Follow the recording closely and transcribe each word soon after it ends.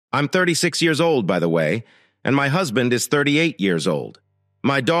I'm 36 years old, by the way, and my husband is 38 years old.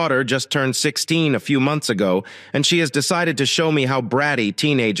 My daughter just turned 16 a few months ago, and she has decided to show me how bratty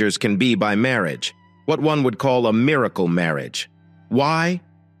teenagers can be by marriage, what one would call a miracle marriage. Why?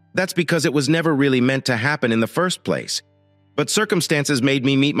 That's because it was never really meant to happen in the first place. But circumstances made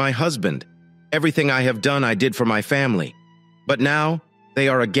me meet my husband. Everything I have done I did for my family. But now, they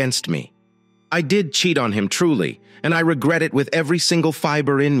are against me. I did cheat on him truly, and I regret it with every single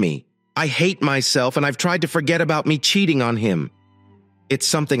fiber in me. I hate myself, and I've tried to forget about me cheating on him. It's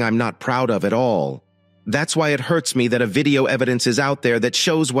something I'm not proud of at all. That's why it hurts me that a video evidence is out there that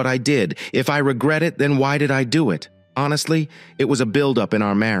shows what I did. If I regret it, then why did I do it? Honestly, it was a buildup in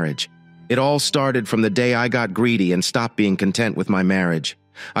our marriage. It all started from the day I got greedy and stopped being content with my marriage.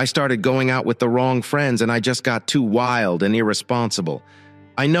 I started going out with the wrong friends, and I just got too wild and irresponsible.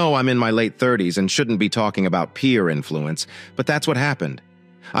 I know I'm in my late 30s and shouldn't be talking about peer influence, but that's what happened.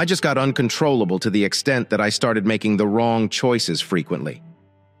 I just got uncontrollable to the extent that I started making the wrong choices frequently.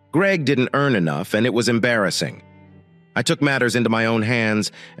 Greg didn't earn enough, and it was embarrassing. I took matters into my own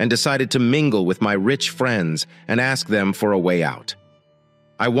hands and decided to mingle with my rich friends and ask them for a way out.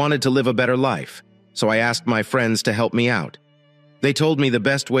 I wanted to live a better life, so I asked my friends to help me out. They told me the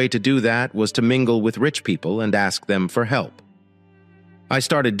best way to do that was to mingle with rich people and ask them for help. I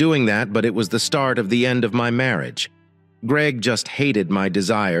started doing that, but it was the start of the end of my marriage. Greg just hated my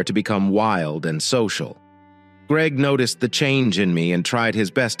desire to become wild and social. Greg noticed the change in me and tried his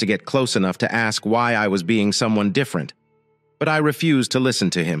best to get close enough to ask why I was being someone different. But I refused to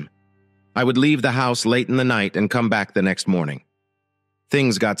listen to him. I would leave the house late in the night and come back the next morning.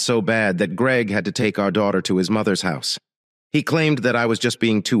 Things got so bad that Greg had to take our daughter to his mother's house. He claimed that I was just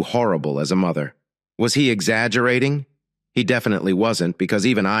being too horrible as a mother. Was he exaggerating? He definitely wasn't, because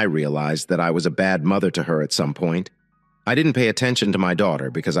even I realized that I was a bad mother to her at some point. I didn't pay attention to my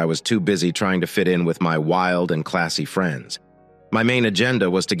daughter because I was too busy trying to fit in with my wild and classy friends. My main agenda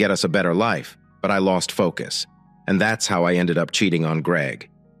was to get us a better life, but I lost focus. And that's how I ended up cheating on Greg.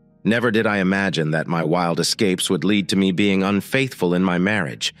 Never did I imagine that my wild escapes would lead to me being unfaithful in my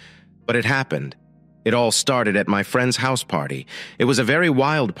marriage. But it happened. It all started at my friend's house party. It was a very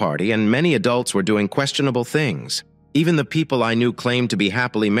wild party, and many adults were doing questionable things. Even the people I knew claimed to be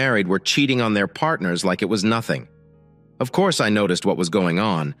happily married were cheating on their partners like it was nothing. Of course I noticed what was going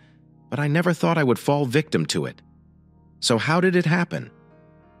on, but I never thought I would fall victim to it. So how did it happen?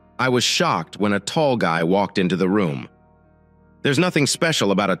 I was shocked when a tall guy walked into the room. There's nothing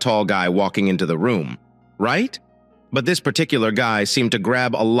special about a tall guy walking into the room, right? But this particular guy seemed to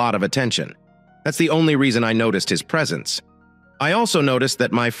grab a lot of attention. That's the only reason I noticed his presence. I also noticed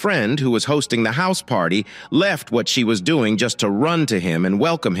that my friend, who was hosting the house party, left what she was doing just to run to him and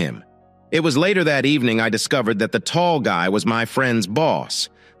welcome him. It was later that evening I discovered that the tall guy was my friend's boss.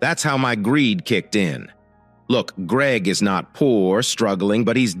 That's how my greed kicked in. Look, Greg is not poor, struggling,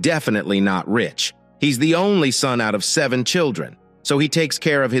 but he's definitely not rich. He's the only son out of 7 children, so he takes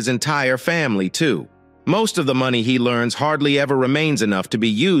care of his entire family too. Most of the money he earns hardly ever remains enough to be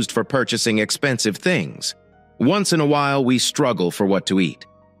used for purchasing expensive things. Once in a while, we struggle for what to eat.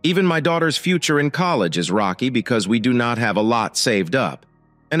 Even my daughter's future in college is rocky because we do not have a lot saved up.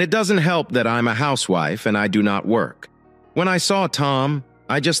 And it doesn't help that I'm a housewife and I do not work. When I saw Tom,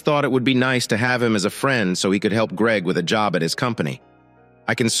 I just thought it would be nice to have him as a friend so he could help Greg with a job at his company.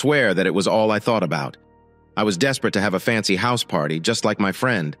 I can swear that it was all I thought about. I was desperate to have a fancy house party just like my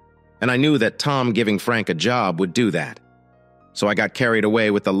friend, and I knew that Tom giving Frank a job would do that. So I got carried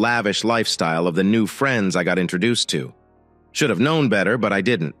away with the lavish lifestyle of the new friends I got introduced to. Should have known better, but I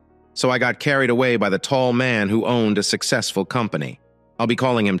didn't. So I got carried away by the tall man who owned a successful company. I'll be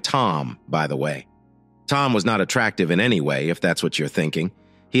calling him Tom, by the way. Tom was not attractive in any way, if that's what you're thinking.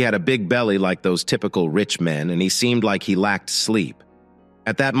 He had a big belly like those typical rich men, and he seemed like he lacked sleep.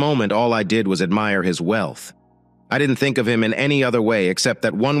 At that moment, all I did was admire his wealth. I didn't think of him in any other way except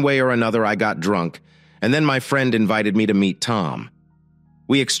that one way or another I got drunk, and then my friend invited me to meet Tom.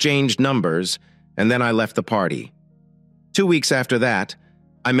 We exchanged numbers, and then I left the party. 2 weeks after that,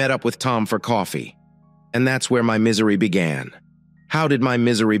 I met up with Tom for coffee. And that's where my misery began. How did my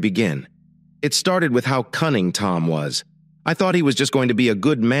misery begin? It started with how cunning Tom was. I thought he was just going to be a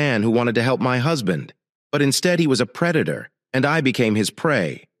good man who wanted to help my husband. But instead he was a predator, and I became his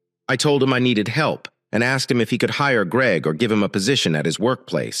prey. I told him I needed help, and asked him if he could hire Greg or give him a position at his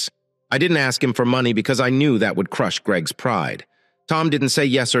workplace. I didn't ask him for money because I knew that would crush Greg's pride. Tom didn't say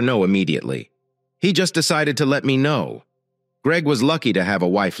yes or no immediately. He just decided to let me know. Greg was lucky to have a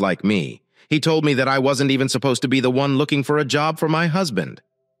wife like me. He told me that I wasn't even supposed to be the one looking for a job for my husband.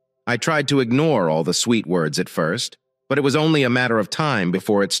 I tried to ignore all the sweet words at first, but it was only a matter of time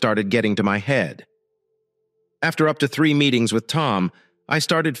before it started getting to my head. After up to 3 meetings with Tom, I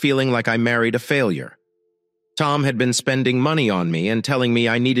started feeling like I married a failure. Tom had been spending money on me and telling me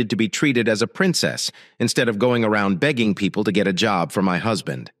I needed to be treated as a princess instead of going around begging people to get a job for my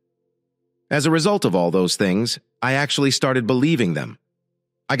husband. As a result of all those things, I actually started believing them.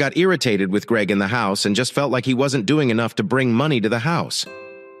 I got irritated with Greg in the house and just felt like he wasn't doing enough to bring money to the house.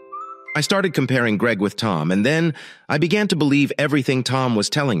 I started comparing Greg with Tom, and then I began to believe everything Tom was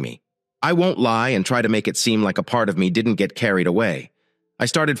telling me. I won't lie and try to make it seem like a part of me didn't get carried away. I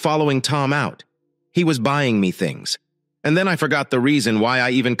started following Tom out. He was buying me things. And then I forgot the reason why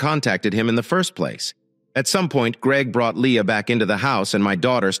I even contacted him in the first place. At some point, Greg brought Leah back into the house and my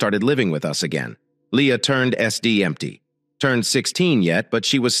daughter started living with us again. Leah turned SD empty. Turned 16 yet, but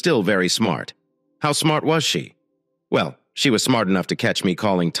she was still very smart. How smart was she? Well, she was smart enough to catch me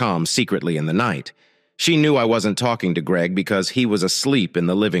calling Tom secretly in the night. She knew I wasn't talking to Greg because he was asleep in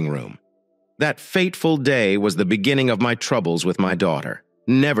the living room. That fateful day was the beginning of my troubles with my daughter.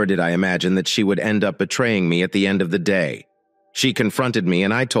 Never did I imagine that she would end up betraying me at the end of the day. She confronted me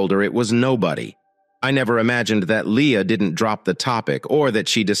and I told her it was nobody. I never imagined that Leah didn't drop the topic or that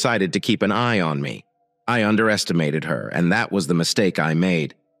she decided to keep an eye on me. I underestimated her, and that was the mistake I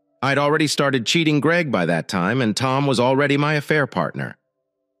made. I'd already started cheating Greg by that time, and Tom was already my affair partner.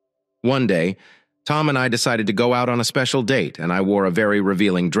 One day, Tom and I decided to go out on a special date, and I wore a very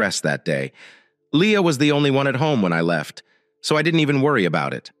revealing dress that day. Leah was the only one at home when I left, so I didn't even worry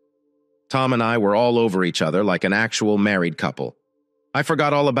about it. Tom and I were all over each other like an actual married couple. I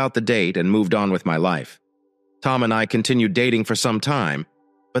forgot all about the date and moved on with my life. Tom and I continued dating for some time,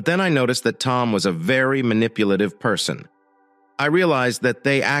 but then I noticed that Tom was a very manipulative person. I realized that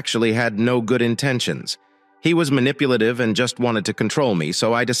they actually had no good intentions. He was manipulative and just wanted to control me,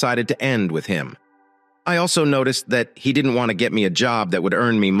 so I decided to end with him. I also noticed that he didn't want to get me a job that would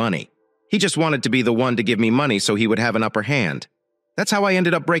earn me money. He just wanted to be the one to give me money so he would have an upper hand. That's how I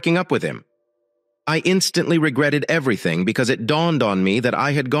ended up breaking up with him. I instantly regretted everything because it dawned on me that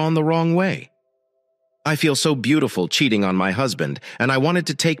I had gone the wrong way. I feel so beautiful cheating on my husband, and I wanted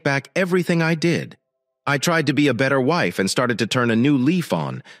to take back everything I did. I tried to be a better wife and started to turn a new leaf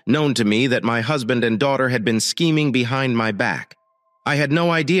on, known to me that my husband and daughter had been scheming behind my back. I had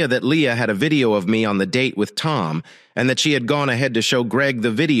no idea that Leah had a video of me on the date with Tom and that she had gone ahead to show Greg the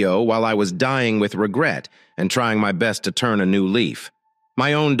video while I was dying with regret and trying my best to turn a new leaf.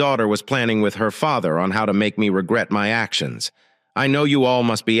 My own daughter was planning with her father on how to make me regret my actions. I know you all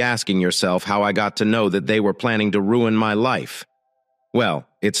must be asking yourself how I got to know that they were planning to ruin my life. Well,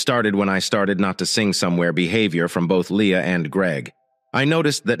 it started when I started not to sing somewhere behavior from both Leah and Greg. I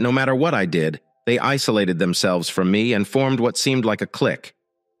noticed that no matter what I did, they isolated themselves from me and formed what seemed like a clique.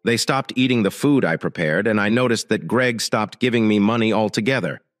 They stopped eating the food I prepared, and I noticed that Greg stopped giving me money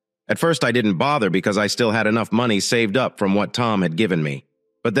altogether. At first I didn't bother because I still had enough money saved up from what Tom had given me.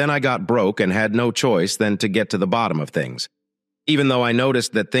 But then I got broke and had no choice than to get to the bottom of things. Even though I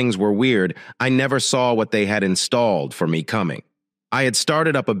noticed that things were weird, I never saw what they had installed for me coming. I had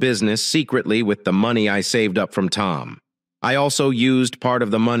started up a business secretly with the money I saved up from Tom. I also used part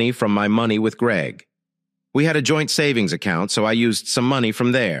of the money from my money with Greg. We had a joint savings account, so I used some money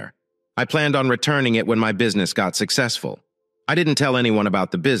from there. I planned on returning it when my business got successful. I didn't tell anyone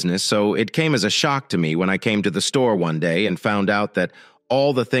about the business, so it came as a shock to me when I came to the store one day and found out that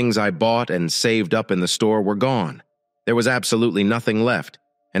all the things I bought and saved up in the store were gone. There was absolutely nothing left,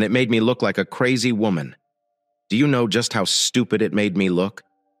 and it made me look like a crazy woman. Do you know just how stupid it made me look?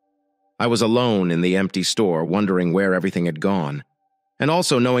 I was alone in the empty store, wondering where everything had gone, and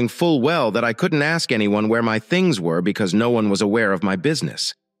also knowing full well that I couldn't ask anyone where my things were because no one was aware of my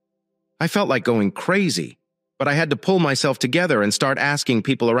business. I felt like going crazy, but I had to pull myself together and start asking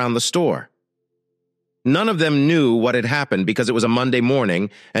people around the store. None of them knew what had happened because it was a Monday morning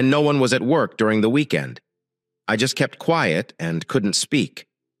and no one was at work during the weekend. I just kept quiet and couldn't speak.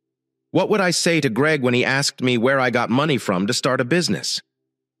 What would I say to Greg when he asked me where I got money from to start a business?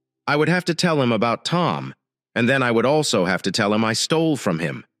 I would have to tell him about Tom, and then I would also have to tell him I stole from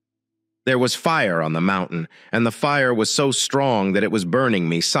him. There was fire on the mountain, and the fire was so strong that it was burning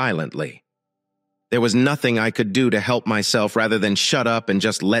me silently. There was nothing I could do to help myself rather than shut up and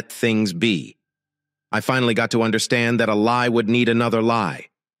just let things be. I finally got to understand that a lie would need another lie,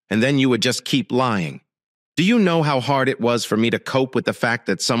 and then you would just keep lying. Do you know how hard it was for me to cope with the fact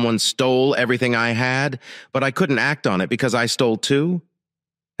that someone stole everything I had, but I couldn't act on it because I stole too?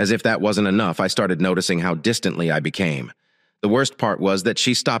 As if that wasn't enough, I started noticing how distantly I became. The worst part was that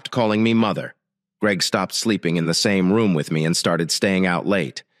she stopped calling me mother. Greg stopped sleeping in the same room with me and started staying out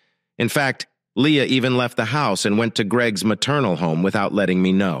late. In fact, Leah even left the house and went to Greg's maternal home without letting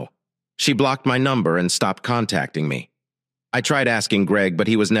me know. She blocked my number and stopped contacting me. I tried asking Greg, but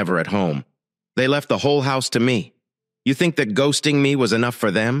he was never at home. They left the whole house to me. You think that ghosting me was enough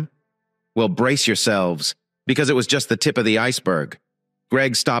for them? Well, brace yourselves, because it was just the tip of the iceberg.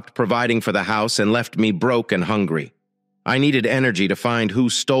 Greg stopped providing for the house and left me broke and hungry. I needed energy to find who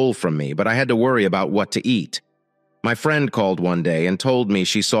stole from me, but I had to worry about what to eat. My friend called one day and told me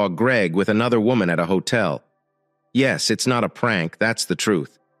she saw Greg with another woman at a hotel. Yes, it's not a prank, that's the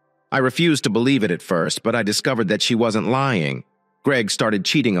truth. I refused to believe it at first, but I discovered that she wasn't lying. Greg started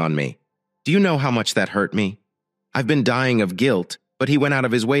cheating on me. Do you know how much that hurt me? I've been dying of guilt, but he went out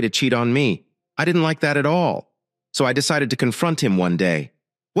of his way to cheat on me. I didn't like that at all. So I decided to confront him one day.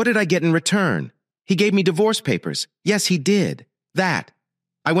 What did I get in return? He gave me divorce papers. Yes, he did. That.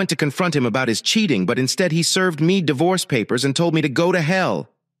 I went to confront him about his cheating, but instead he served me divorce papers and told me to go to hell.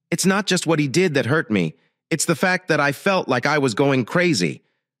 It's not just what he did that hurt me. It's the fact that I felt like I was going crazy.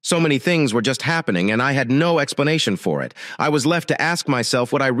 So many things were just happening, and I had no explanation for it. I was left to ask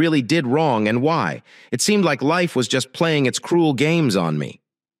myself what I really did wrong and why. It seemed like life was just playing its cruel games on me.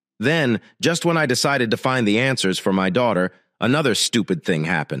 Then, just when I decided to find the answers for my daughter, another stupid thing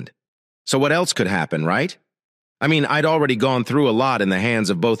happened. So what else could happen, right? I mean, I'd already gone through a lot in the hands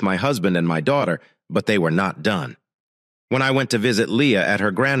of both my husband and my daughter, but they were not done. When I went to visit Leah at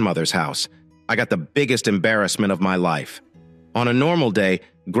her grandmother's house, I got the biggest embarrassment of my life. On a normal day,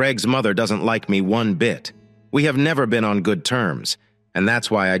 Greg's mother doesn't like me one bit. We have never been on good terms, and that's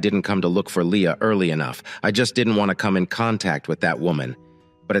why I didn't come to look for Leah early enough. I just didn't want to come in contact with that woman.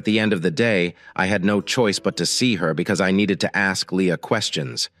 But at the end of the day, I had no choice but to see her because I needed to ask Leah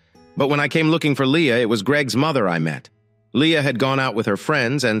questions. But when I came looking for Leah, it was Greg's mother I met. Leah had gone out with her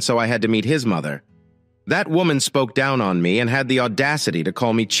friends, and so I had to meet his mother. That woman spoke down on me and had the audacity to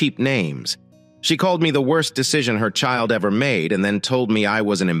call me cheap names. She called me the worst decision her child ever made and then told me I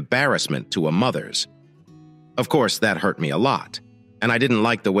was an embarrassment to a mother's. Of course, that hurt me a lot, and I didn't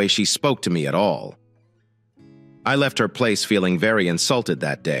like the way she spoke to me at all. I left her place feeling very insulted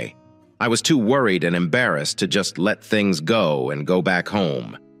that day. I was too worried and embarrassed to just let things go and go back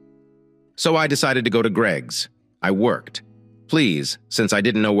home. So I decided to go to Greg's. I worked. Please, since I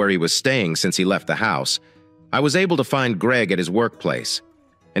didn't know where he was staying since he left the house, I was able to find Greg at his workplace.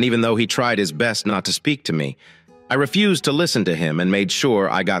 And even though he tried his best not to speak to me, I refused to listen to him and made sure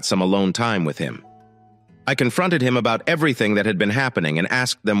I got some alone time with him. I confronted him about everything that had been happening and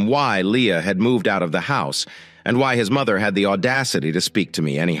asked them why Leah had moved out of the house and why his mother had the audacity to speak to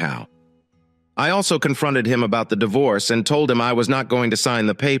me anyhow. I also confronted him about the divorce and told him I was not going to sign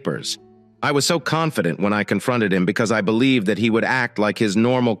the papers. I was so confident when I confronted him because I believed that he would act like his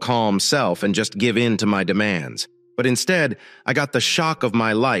normal calm self and just give in to my demands. But instead, I got the shock of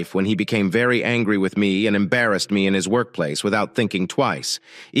my life when he became very angry with me and embarrassed me in his workplace without thinking twice,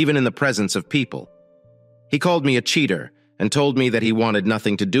 even in the presence of people. He called me a cheater and told me that he wanted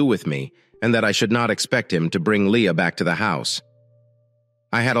nothing to do with me and that I should not expect him to bring Leah back to the house.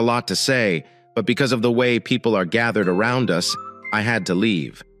 I had a lot to say, but because of the way people are gathered around us, I had to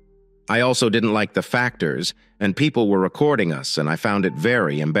leave. I also didn't like the factors, and people were recording us, and I found it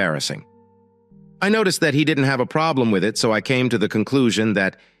very embarrassing. I noticed that he didn't have a problem with it, so I came to the conclusion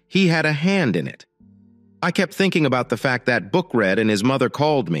that he had a hand in it. I kept thinking about the fact that Book read and his mother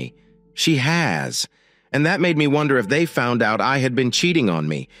called me. She has. And that made me wonder if they found out I had been cheating on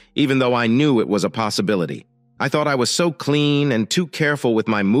me, even though I knew it was a possibility. I thought I was so clean and too careful with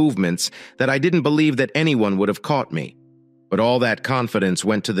my movements that I didn't believe that anyone would have caught me. But all that confidence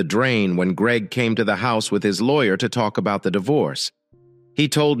went to the drain when Greg came to the house with his lawyer to talk about the divorce. He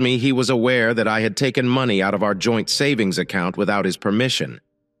told me he was aware that I had taken money out of our joint savings account without his permission.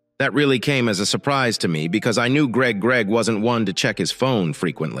 That really came as a surprise to me because I knew Greg wasn't one to check his phone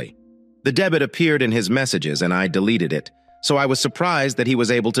frequently. The debit appeared in his messages and I deleted it, so I was surprised that he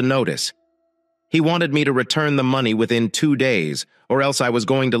was able to notice. He wanted me to return the money within 2 days, or else I was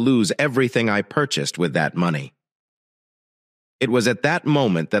going to lose everything I purchased with that money. It was at that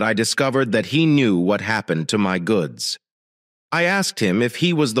moment that I discovered that he knew what happened to my goods. I asked him if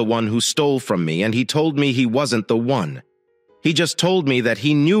he was the one who stole from me, and he told me he wasn't the one. He just told me that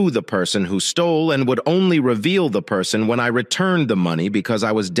he knew the person who stole and would only reveal the person when I returned the money because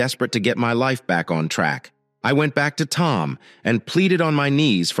I was desperate to get my life back on track. I went back to Tom and pleaded on my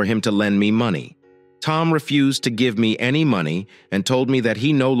knees for him to lend me money. Tom refused to give me any money and told me that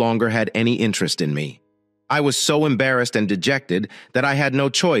he no longer had any interest in me. I was so embarrassed and dejected that I had no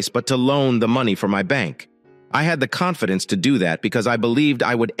choice but to loan the money for my bank. I had the confidence to do that because I believed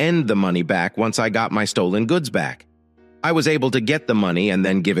I would end the money back once I got my stolen goods back. I was able to get the money and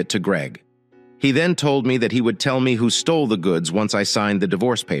then give it to Greg. He then told me that he would tell me who stole the goods once I signed the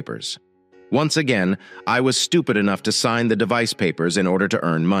divorce papers. Once again, I was stupid enough to sign the divorce papers in order to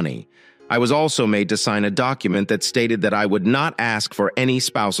earn money. I was also made to sign a document that stated that I would not ask for any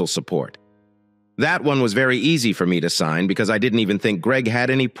spousal support. That one was very easy for me to sign because I didn't even think Greg had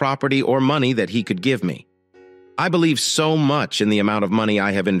any property or money that he could give me. I believe so much in the amount of money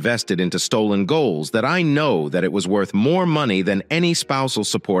I have invested into stolen goals that I know that it was worth more money than any spousal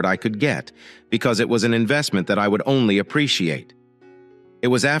support I could get because it was an investment that I would only appreciate. It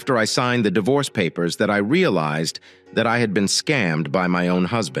was after I signed the divorce papers that I realized that I had been scammed by my own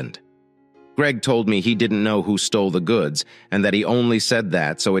husband. Greg told me he didn't know who stole the goods and that he only said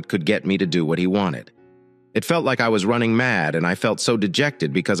that so it could get me to do what he wanted. It felt like I was running mad, and I felt so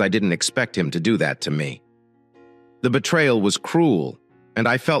dejected because I didn't expect him to do that to me. The betrayal was cruel, and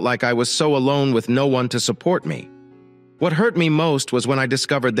I felt like I was so alone with no one to support me. What hurt me most was when I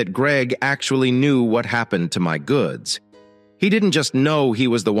discovered that Greg actually knew what happened to my goods. He didn't just know he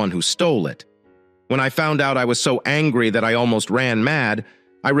was the one who stole it. When I found out, I was so angry that I almost ran mad.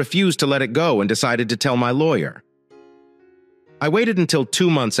 I refused to let it go and decided to tell my lawyer. I waited until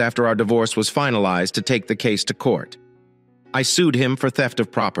 2 months after our divorce was finalized to take the case to court. I sued him for theft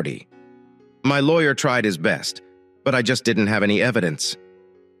of property. My lawyer tried his best, but I just didn't have any evidence.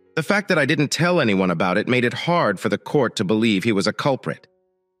 The fact that I didn't tell anyone about it made it hard for the court to believe he was a culprit.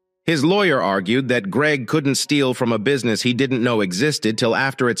 His lawyer argued that Greg couldn't steal from a business he didn't know existed till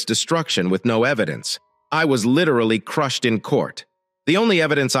after its destruction with no evidence. I was literally crushed in court. The only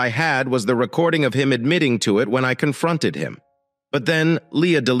evidence I had was the recording of him admitting to it when I confronted him. But then,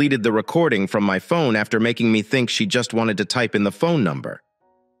 Leah deleted the recording from my phone after making me think she just wanted to type in the phone number.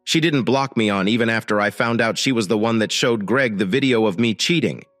 She didn't block me on even after I found out she was the one that showed Greg the video of me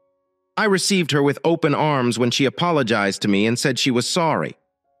cheating. I received her with open arms when she apologized to me and said she was sorry.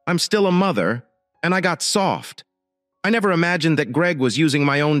 I'm still a mother, and I got soft. I never imagined that Greg was using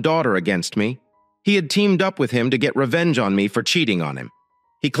my own daughter against me. He had teamed up with him to get revenge on me for cheating on him.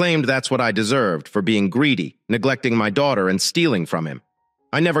 He claimed that's what I deserved for being greedy, neglecting my daughter, and stealing from him.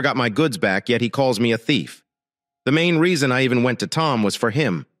 I never got my goods back, yet he calls me a thief. The main reason I even went to Tom was for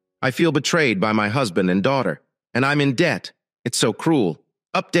him. I feel betrayed by my husband and daughter, and I'm in debt. It's so cruel.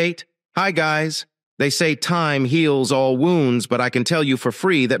 Update. Hi, guys. They say time heals all wounds, but I can tell you for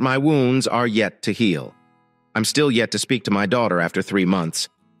free that my wounds are yet to heal. I'm still yet to speak to my daughter after 3 months.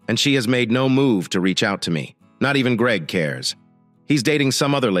 And she has made no move to reach out to me. Not even Greg cares. He's dating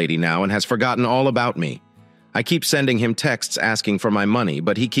some other lady now and has forgotten all about me. I keep sending him texts asking for my money,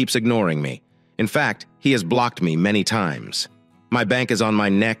 but he keeps ignoring me. In fact, he has blocked me many times. My bank is on my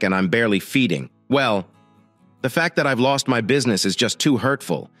neck and I'm barely feeding. Well, the fact that I've lost my business is just too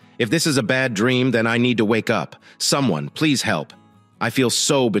hurtful. If this is a bad dream, then I need to wake up. Someone, please help. I feel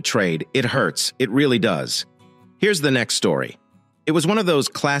so betrayed. It hurts. It really does. Here's the next story. It was one of those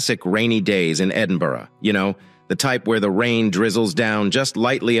classic rainy days in Edinburgh, you know, the type where the rain drizzles down just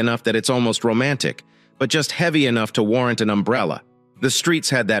lightly enough that it's almost romantic, but just heavy enough to warrant an umbrella. The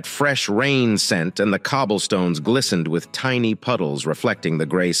streets had that fresh rain scent and the cobblestones glistened with tiny puddles reflecting the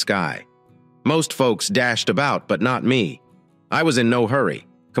gray sky. Most folks dashed about, but not me. I was in no hurry,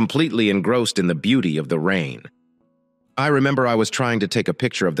 completely engrossed in the beauty of the rain. I remember I was trying to take a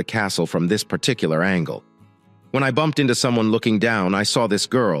picture of the castle from this particular angle. When I bumped into someone looking down, I saw this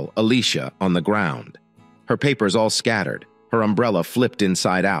girl, Alicia, on the ground. Her papers all scattered, her umbrella flipped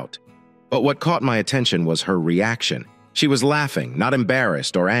inside out. But what caught my attention was her reaction. She was laughing, not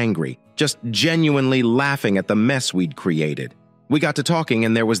embarrassed or angry, just genuinely laughing at the mess we'd created. We got to talking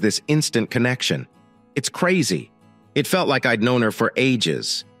and there was this instant connection. It's crazy. It felt like I'd known her for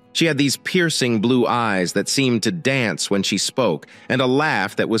ages. She had these piercing blue eyes that seemed to dance when she spoke, and a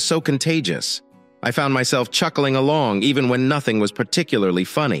laugh that was so contagious. I found myself chuckling along even when nothing was particularly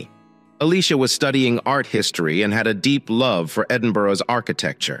funny. Alicia was studying art history and had a deep love for Edinburgh's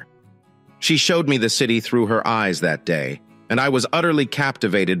architecture. She showed me the city through her eyes that day, and I was utterly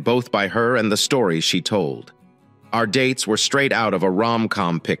captivated both by her and the stories she told. Our dates were straight out of a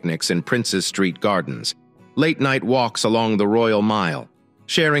rom-com picnics in Princes Street Gardens, late-night walks along the Royal Mile,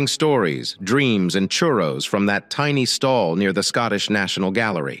 sharing stories, dreams, and churros from that tiny stall near the Scottish National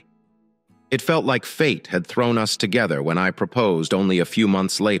Gallery. It felt like fate had thrown us together when I proposed only a few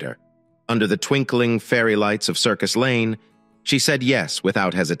months later. Under the twinkling fairy lights of Circus Lane, she said yes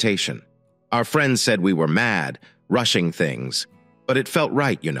without hesitation. Our friends said we were mad, rushing things, but it felt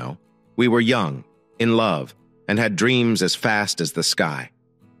right, you know. We were young, in love, and had dreams as fast as the sky.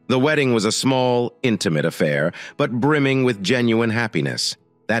 The wedding was a small, intimate affair, but brimming with genuine happiness.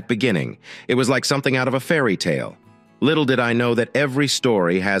 That beginning, it was like something out of a fairy tale. Little did I know that every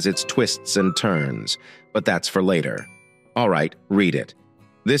story has its twists and turns, but that's for later. All right, read it.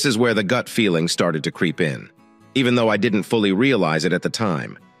 This is where the gut feeling started to creep in, even though I didn't fully realize it at the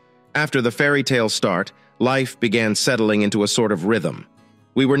time. After the fairy tale start, life began settling into a sort of rhythm.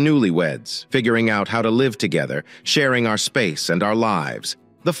 We were newlyweds, figuring out how to live together, sharing our space and our lives.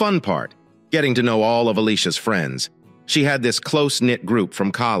 The fun part, getting to know all of Alicia's friends. She had this close-knit group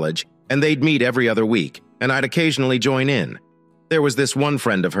from college, and they'd meet every other week, and I'd occasionally join in. There was this one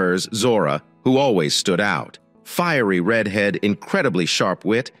friend of hers, Zora, who always stood out. Fiery redhead, incredibly sharp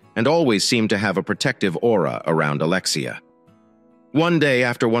wit, and always seemed to have a protective aura around Alexia. One day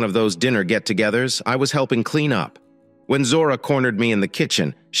after one of those dinner get-togethers, I was helping clean up. When Zora cornered me in the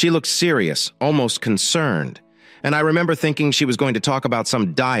kitchen, she looked serious, almost concerned. And I remember thinking she was going to talk about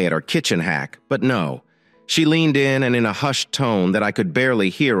some diet or kitchen hack, but no. She leaned in and in a hushed tone that I could barely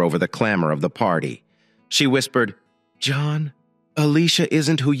hear over the clamor of the party. She whispered, "John, Alicia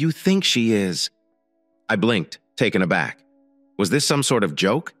isn't who you think she is." I blinked, taken aback. Was this some sort of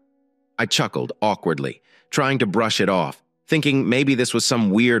joke? I chuckled awkwardly, trying to brush it off, thinking maybe this was some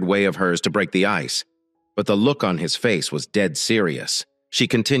weird way of hers to break the ice. But the look on his face was dead serious. She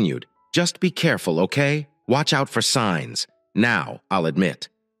continued, "Just be careful, okay? Watch out for signs. Now, I'll admit."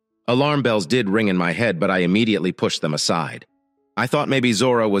 Alarm bells did ring in my head, but I immediately pushed them aside. I thought maybe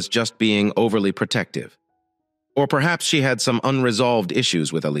Zora was just being overly protective. Or perhaps she had some unresolved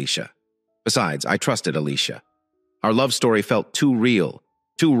issues with Alicia. Besides, I trusted Alicia. Our love story felt too real,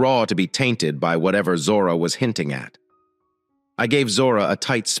 too raw to be tainted by whatever Zora was hinting at. I gave Zora a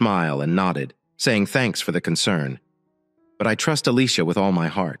tight smile and nodded, saying thanks for the concern. But I trust Alicia with all my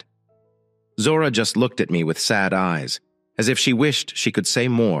heart. Zora just looked at me with sad eyes, as if she wished she could say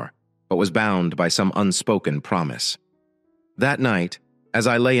more, but was bound by some unspoken promise. That night, as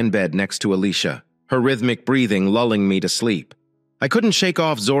I lay in bed next to Alicia, her rhythmic breathing lulling me to sleep, I couldn't shake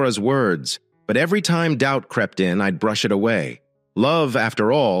off Zora's words, but every time doubt crept in, I'd brush it away. Love,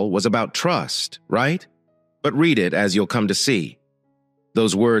 after all, was about trust, right? But read it as you'll come to see.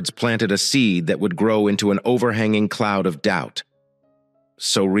 Those words planted a seed that would grow into an overhanging cloud of doubt.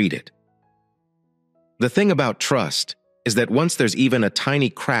 So read it. The thing about trust is that once there's even a tiny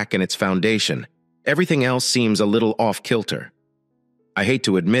crack in its foundation, everything else seems a little off-kilter. I hate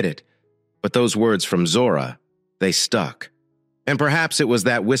to admit it, but those words from Zora, they stuck. And perhaps it was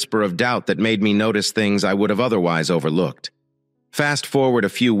that whisper of doubt that made me notice things I would have otherwise overlooked. Fast forward a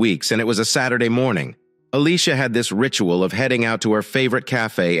few weeks, and it was a Saturday morning. Alicia had this ritual of heading out to her favorite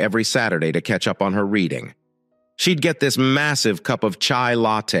cafe every Saturday to catch up on her reading. She'd get this massive cup of chai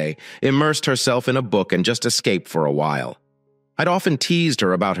latte, immersed herself in a book, and just escape for a while. I'd often teased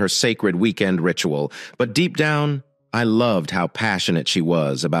her about her sacred weekend ritual, but deep down, I loved how passionate she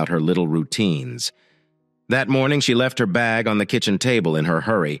was about her little routines. That morning, she left her bag on the kitchen table in her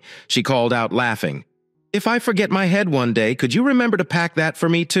hurry. She called out, laughing, "If I forget my head one day, could you remember to pack that for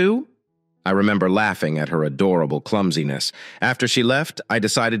me too?" I remember laughing at her adorable clumsiness. After she left, I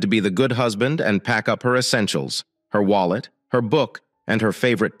decided to be the good husband and pack up her essentials, her wallet, her book, and her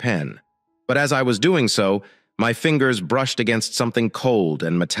favorite pen. But as I was doing so, my fingers brushed against something cold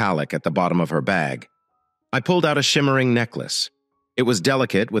and metallic at the bottom of her bag. I pulled out a shimmering necklace. It was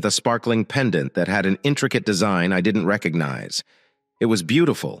delicate with a sparkling pendant that had an intricate design I didn't recognize. It was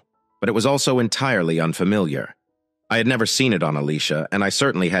beautiful, but it was also entirely unfamiliar. I had never seen it on Alicia, and I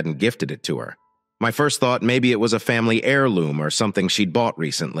certainly hadn't gifted it to her. My first thought, maybe it was a family heirloom or something she'd bought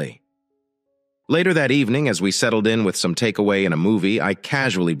recently. Later that evening, as we settled in with some takeaway and a movie, I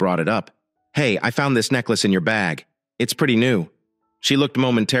casually brought it up. "Hey, I found this necklace in your bag. It's pretty new." She looked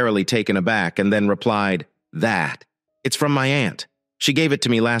momentarily taken aback and then replied, "That. It's from my aunt. She gave it to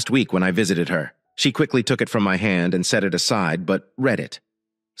me last week when I visited her." She quickly took it from my hand and set it aside, but read it.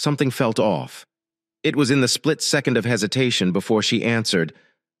 Something felt off. It was in the split second of hesitation before she answered,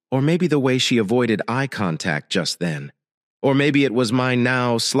 or maybe the way she avoided eye contact just then. Or maybe it was my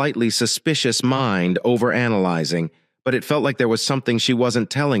now slightly suspicious mind overanalyzing, but it felt like there was something she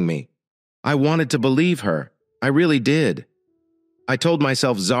wasn't telling me. I wanted to believe her. I really did. I told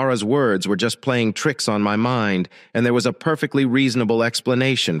myself Zara's words were just playing tricks on my mind, and there was a perfectly reasonable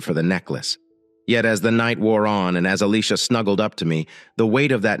explanation for the necklace. Yet as the night wore on and as Alicia snuggled up to me, the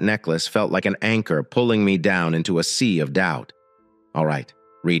weight of that necklace felt like an anchor pulling me down into a sea of doubt. All right,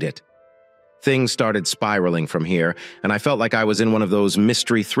 read it. Things started spiraling from here, and I felt like I was in one of those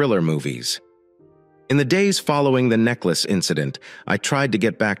mystery thriller movies. In the days following the necklace incident, I tried to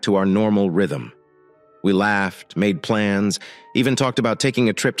get back to our normal rhythm. We laughed, made plans, even talked about taking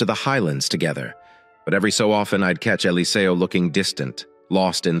a trip to the Highlands together. But every so often I'd catch Eliseo looking distant,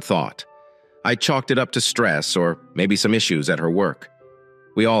 lost in thought. I chalked it up to stress or maybe some issues at her work.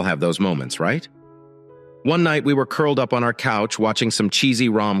 We all have those moments, right? One night we were curled up on our couch watching some cheesy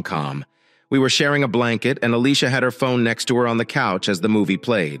rom-com. We were sharing a blanket and Alicia had her phone next to her on the couch as the movie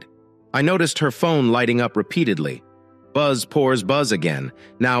played. I noticed her phone lighting up repeatedly. Buzz pours buzz again.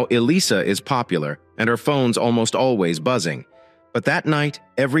 Now Elisa is popular and her phone's almost always buzzing. But that night,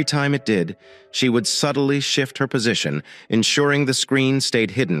 every time it did, she would subtly shift her position, ensuring the screen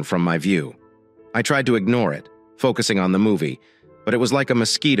stayed hidden from my view. I tried to ignore it, focusing on the movie, but it was like a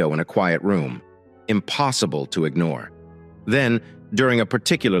mosquito in a quiet room. Impossible to ignore. Then, during a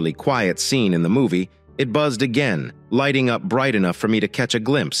particularly quiet scene in the movie, it buzzed again, lighting up bright enough for me to catch a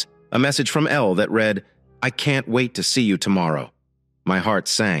glimpse, a message from Elle that read, "I can't wait to see you tomorrow." My heart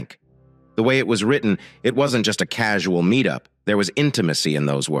sank. The way it was written, it wasn't just a casual meetup. There was intimacy in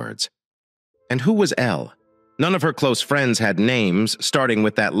those words. And who was Elle? None of her close friends had names, starting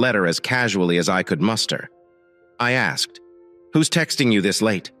with that letter as casually as I could muster. I asked, "Who's texting you this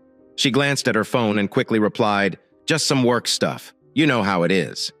late?" She glanced at her phone and quickly replied, "Just some work stuff. You know how it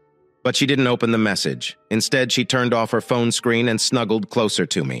is." But she didn't open the message. Instead, she turned off her phone screen and snuggled closer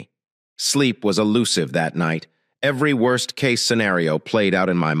to me. Sleep was elusive that night. Every worst-case scenario played out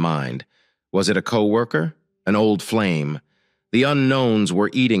in my mind. Was it a coworker? An old flame? The unknowns were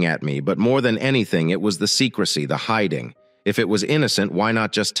eating at me, but more than anything, it was the secrecy, the hiding. If it was innocent, why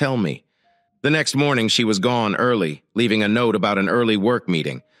not just tell me? The next morning, she was gone early, leaving a note about an early work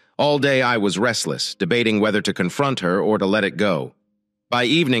meeting. All day I was restless, debating whether to confront her or to let it go. By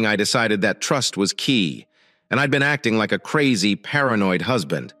evening, I decided that trust was key, and I'd been acting like a crazy, paranoid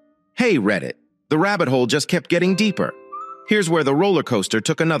husband. Hey, Reddit, the rabbit hole just kept getting deeper. Here's where the roller coaster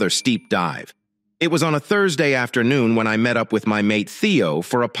took another steep dive. It was on a Thursday afternoon when I met up with my mate Theo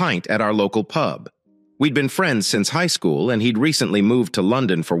for a pint at our local pub. We'd been friends since high school, and he'd recently moved to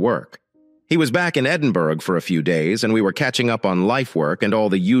London for work. He was back in Edinburgh for a few days, and we were catching up on life work and all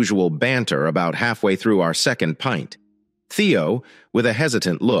the usual banter about halfway through our second pint. Theo, with a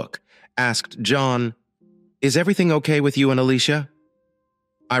hesitant look, asked John, "Is everything okay with you and Alicia?"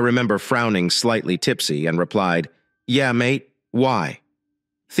 I remember frowning slightly tipsy and replied, "Yeah, mate, why?"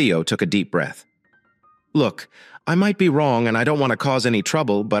 Theo took a deep breath. "Look, I might be wrong and I don't want to cause any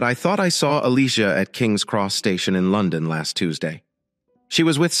trouble, but I thought I saw Alicia at King's Cross Station in London last Tuesday. She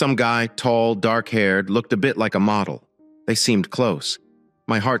was with some guy, tall, dark-haired, looked a bit like a model. They seemed close.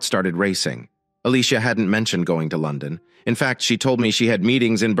 My heart started racing. Alicia hadn't mentioned going to London. In fact, she told me she had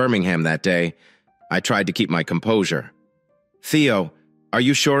meetings in Birmingham that day. I tried to keep my composure. "Theo, are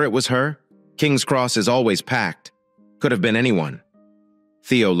you sure it was her? King's Cross is always packed. Could have been anyone."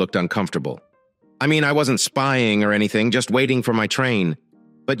 Theo looked uncomfortable. "I mean, I wasn't spying or anything, just waiting for my train.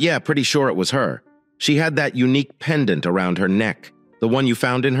 But yeah, pretty sure it was her. She had that unique pendant around her neck, the one you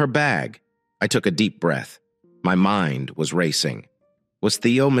found in her bag." I took a deep breath. My mind was racing. Was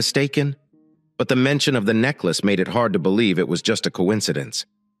Theo mistaken? But the mention of the necklace made it hard to believe it was just a coincidence.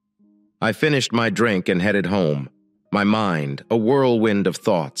 I finished my drink and headed home. My mind, a whirlwind of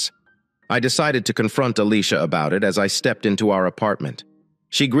thoughts. I decided to confront Alicia about it as I stepped into our apartment.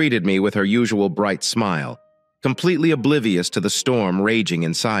 She greeted me with her usual bright smile, completely oblivious to the storm raging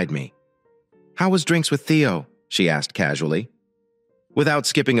inside me. "How was drinks with Theo?" she asked casually. Without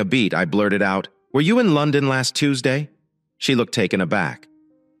skipping a beat, I blurted out, "Were you in London last Tuesday?" She looked taken aback.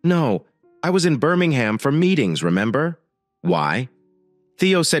 "No, I was in Birmingham for meetings, remember?" "Why?"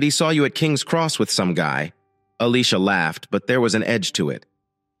 "Theo said he saw you at King's Cross with some guy." Alicia laughed, but there was an edge to it.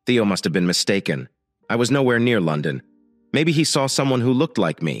 Theo must have been mistaken. I was nowhere near London. Maybe he saw someone who looked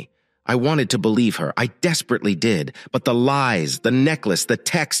like me. I wanted to believe her. I desperately did. But the lies, the necklace, the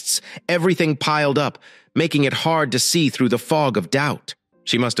texts, everything piled up, making it hard to see through the fog of doubt.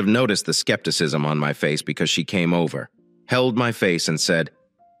 She must have noticed the skepticism on my face because she came over, held my face and said,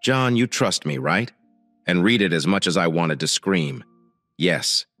 "John, you trust me, right?" And read it as much as I wanted to scream.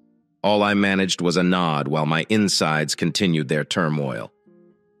 Yes. All I managed was a nod while my insides continued their turmoil.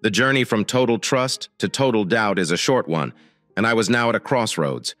 The journey from total trust to total doubt is a short one, and I was now at a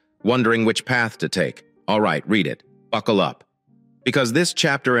crossroads, wondering which path to take. All right, read it. Buckle up. Because this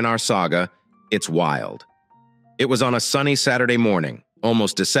chapter in our saga, it's wild. It was on a sunny Saturday morning,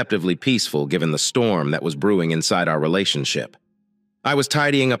 almost deceptively peaceful given the storm that was brewing inside our relationship. I was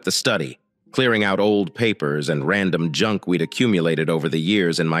tidying up the study, clearing out old papers and random junk we'd accumulated over the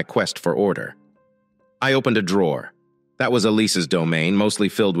years in my quest for order. I opened a drawer. That was Elisa's domain, mostly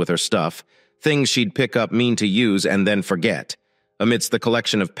filled with her stuff, things she'd pick up mean to use and then forget. Amidst the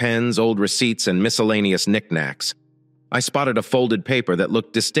collection of pens, old receipts, and miscellaneous knickknacks, I spotted a folded paper that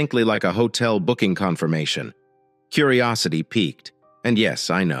looked distinctly like a hotel booking confirmation. Curiosity piqued. And yes,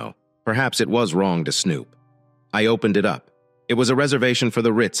 I know, Perhaps it was wrong to snoop. I opened it up. It was a reservation for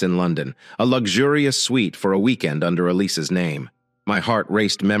the Ritz in London, a luxurious suite for a weekend under Elisa's name. My heart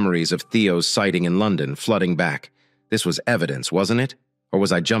raced, memories of Theo's sighting in London flooding back. This was evidence, wasn't it? Or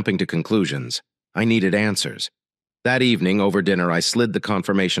was I jumping to conclusions? I needed answers. That evening, over dinner, I slid the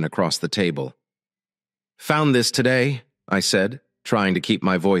confirmation across the table. "Found this today," I said, trying to keep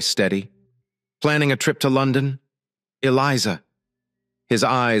my voice steady. "Planning a trip to London? Eliza." His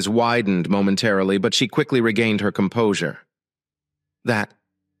eyes widened momentarily, but she quickly regained her composure.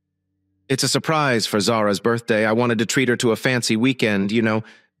 It's a surprise for Zara's birthday. I wanted to treat her to a fancy weekend,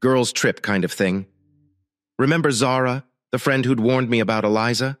 girls' trip kind of thing. Remember Zara, the friend who'd warned me about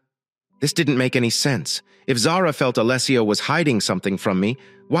Eliza? This didn't make any sense. If Zara felt Alessio was hiding something from me,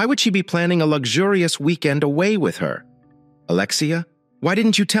 why would she be planning a luxurious weekend away with her? Alexia, why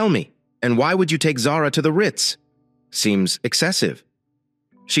didn't you tell me? And why would you take Zara to the Ritz? Seems excessive.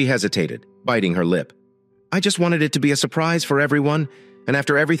 She hesitated, biting her lip. I just wanted it to be a surprise for everyone, and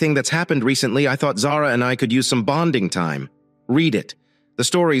after everything that's happened recently, I thought Zara and I could use some bonding time. Read it. The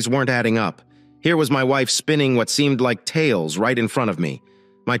stories weren't adding up. Here was my wife spinning what seemed like tales right in front of me.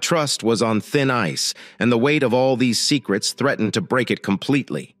 My trust was on thin ice, and the weight of all these secrets threatened to break it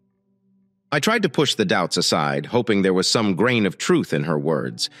completely. I tried to push the doubts aside, hoping there was some grain of truth in her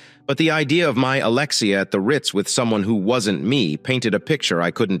words, but the idea of my Alexia at the Ritz with someone who wasn't me painted a picture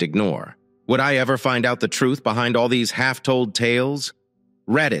I couldn't ignore. Would I ever find out the truth behind all these half-told tales?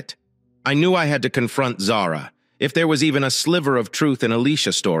 Read it. I knew I had to confront Zara. If there was even a sliver of truth in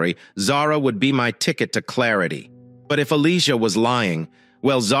Alicia's story, Zara would be my ticket to clarity. But if Alicia was lying,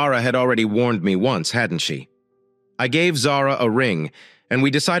 well, Zara had already warned me once, hadn't she? I gave Zara a ring, and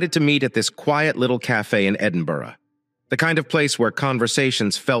we decided to meet at this quiet little cafe in Edinburgh. The kind of place where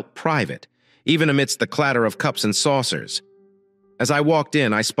conversations felt private, even amidst the clatter of cups and saucers. As I walked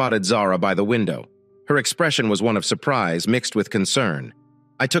in, I spotted Zara by the window. Her expression was one of surprise mixed with concern.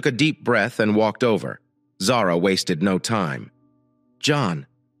 I took a deep breath and walked over. Zara wasted no time. "John,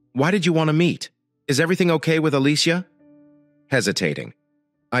 why did you want to meet? Is everything okay with Alicia?" Hesitating,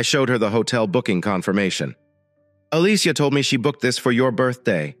 I showed her the hotel booking confirmation. "Alicia told me she booked this for your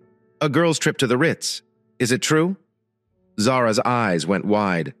birthday. A girl's trip to the Ritz. Is it true?" Zara's eyes went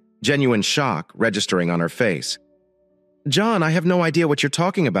wide, genuine shock registering on her face. "John, I have no idea what you're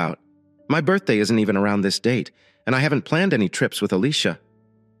talking about. My birthday isn't even around this date, and I haven't planned any trips with Alicia."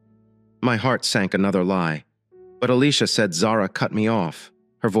 My heart sank another lie, but Alicia said Zara cut me off,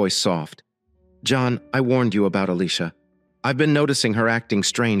 her voice soft. "John, I warned you about Alicia. I've been noticing her acting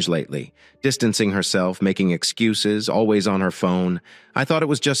strange lately, distancing herself, making excuses, always on her phone. I thought it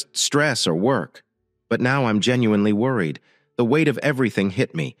was just stress or work. But now I'm genuinely worried. The weight of everything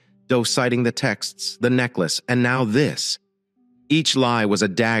hit me, Doe citing the texts, the necklace, and now this. Each lie was a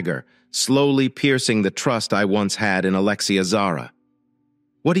dagger, slowly piercing the trust I once had in Alexia Zara.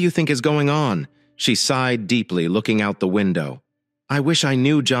 "What do you think is going on?" She sighed deeply, looking out the window. "I wish I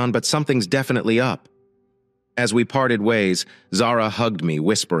knew, John, but something's definitely up." As we parted ways, Zara hugged me,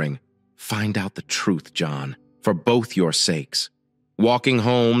 whispering, "Find out the truth, John, for both your sakes." Walking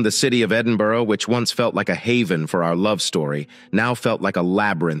home, the city of Edinburgh, which once felt like a haven for our love story, now felt like a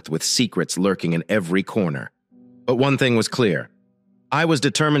labyrinth with secrets lurking in every corner. But one thing was clear. I was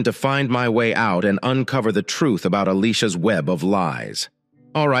determined to find my way out and uncover the truth about Alicia's web of lies.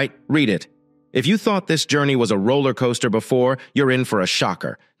 All right, read it. If you thought this journey was a roller coaster before, you're in for a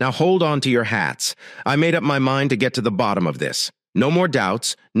shocker. Now hold on to your hats. I made up my mind to get to the bottom of this. No more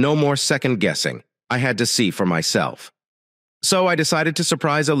doubts, no more second guessing. I had to see for myself. So I decided to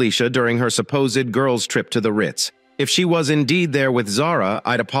surprise Alicia during her supposed girls' trip to the Ritz. If she was indeed there with Zara,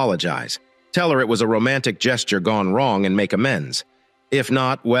 I'd apologize. Tell her it was a romantic gesture gone wrong and make amends. If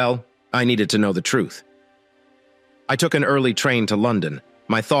not, well, I needed to know the truth. I took an early train to London,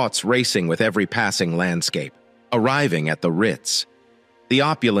 my thoughts racing with every passing landscape. Arriving at the Ritz, the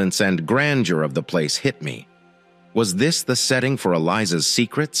opulence and grandeur of the place hit me. Was this the setting for Eliza's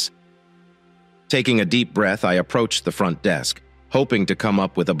secrets? Taking a deep breath, I approached the front desk, hoping to come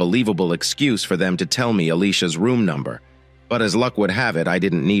up with a believable excuse for them to tell me Alicia's room number. But as luck would have it, I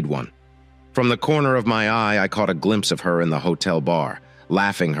didn't need one. From the corner of my eye, I caught a glimpse of her in the hotel bar,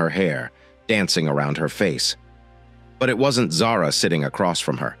 laughing her hair, dancing around her face. But it wasn't Zara sitting across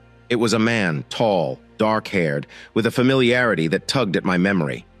from her. It was a man, tall, dark-haired, with a familiarity that tugged at my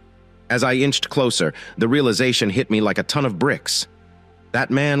memory. As I inched closer, the realization hit me like a ton of bricks. That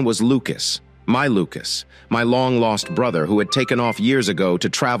man was Lucas, my long-lost brother who had taken off years ago to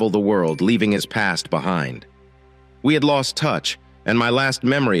travel the world, leaving his past behind. We had lost touch, and my last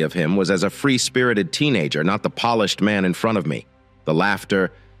memory of him was as a free-spirited teenager, not the polished man in front of me. The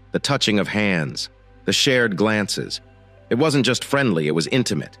laughter, the touching of hands, the shared glances. It wasn't just friendly, it was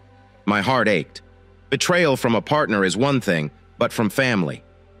intimate. My heart ached. Betrayal from a partner is one thing, but from family,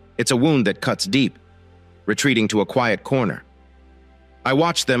 it's a wound that cuts deep. Retreating to a quiet corner, I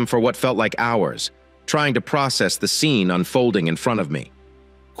watched them for what felt like hours, trying to process the scene unfolding in front of me.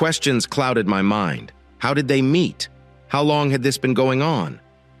 Questions clouded my mind. How did they meet? How long had this been going on?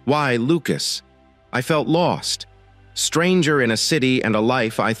 Why Lucas? I felt lost. Stranger in a city and a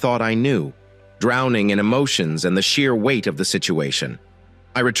life I thought I knew, drowning in emotions and the sheer weight of the situation.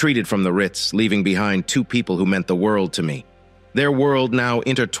 I retreated from the Ritz, leaving behind two people who meant the world to me. Their world now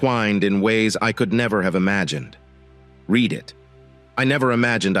intertwined in ways I could never have imagined. Read it. I never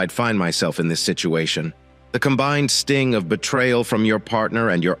imagined I'd find myself in this situation. The combined sting of betrayal from your partner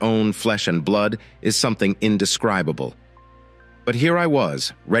and your own flesh and blood is something indescribable. But here I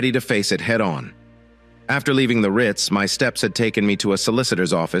was, ready to face it head-on. After leaving the Ritz, my steps had taken me to a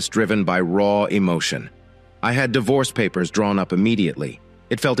solicitor's office driven by raw emotion. I had divorce papers drawn up immediately.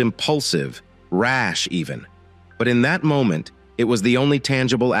 It felt impulsive, rash even. But in that moment, it was the only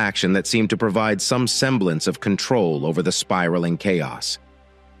tangible action that seemed to provide some semblance of control over the spiraling chaos.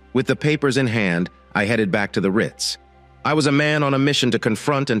 With the papers in hand, I headed back to the Ritz. I was a man on a mission to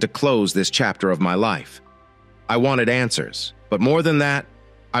confront and to close this chapter of my life. I wanted answers, but more than that,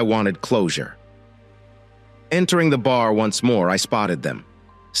 I wanted closure. Entering the bar once more, I spotted them,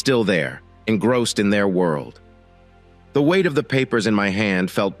 still there, engrossed in their world. The weight of the papers in my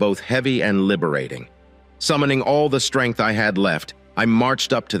hand felt both heavy and liberating. Summoning all the strength I had left, I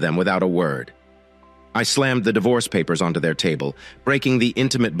marched up to them without a word. I slammed the divorce papers onto their table, breaking the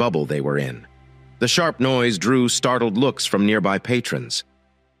intimate bubble they were in. The sharp noise drew startled looks from nearby patrons.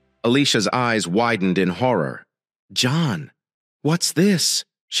 Alicia's eyes widened in horror. "John, what's this?"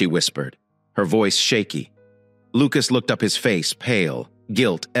 she whispered, her voice shaky. Lucas looked up, his face pale,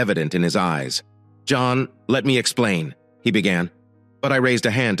 guilt evident in his eyes. "John, let me explain," he began, but I raised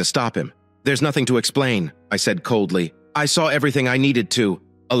a hand to stop him. "There's nothing to explain," I said coldly. "I saw everything I needed to."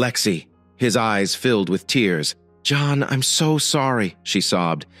 "Alexei," his eyes filled with tears. "John, I'm so sorry," she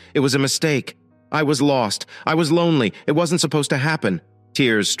sobbed. "It was a mistake. I was lost. I was lonely. It wasn't supposed to happen."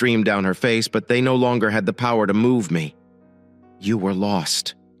 Tears streamed down her face, but they no longer had the power to move me. "You were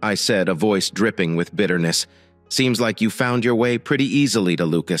lost," I said, a voice dripping with bitterness. "Seems like you found your way pretty easily to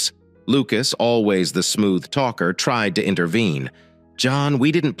Lucas." Lucas, always the smooth talker, tried to intervene. "John,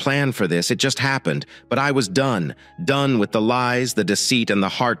 we didn't plan for this, it just happened, but I was done with the lies, the deceit, and the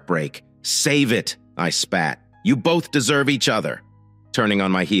heartbreak. Save it," I spat. "You both deserve each other." Turning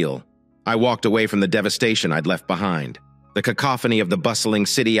on my heel, I walked away from the devastation I'd left behind. The cacophony of the bustling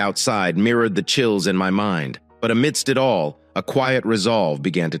city outside mirrored the chills in my mind, but amidst it all, a quiet resolve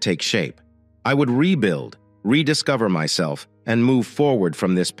began to take shape. I would rebuild, rediscover myself, and move forward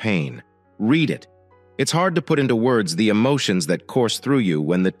from this pain. Read it. It's hard to put into words the emotions that course through you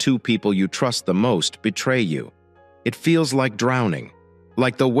when the two people you trust the most betray you. It feels like drowning,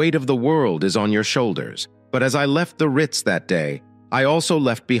 like the weight of the world is on your shoulders. But as I left the Ritz that day, I also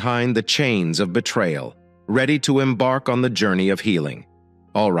left behind the chains of betrayal, ready to embark on the journey of healing.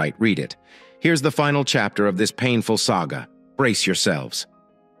 All right, read it. Here's the final chapter of this painful saga. Brace yourselves.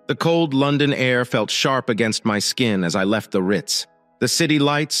 The cold London air felt sharp against my skin as I left the Ritz. The city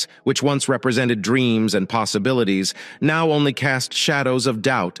lights, which once represented dreams and possibilities, now only cast shadows of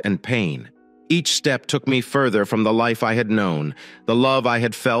doubt and pain. Each step took me further from the life I had known, the love I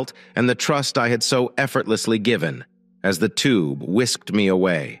had felt, and the trust I had so effortlessly given, as the tube whisked me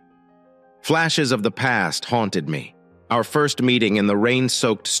away. Flashes of the past haunted me. Our first meeting in the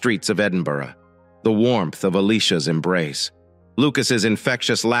rain-soaked streets of Edinburgh. The warmth of Alicia's embrace. Lucas's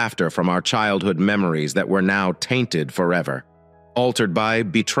infectious laughter from our childhood memories that were now tainted forever. Altered by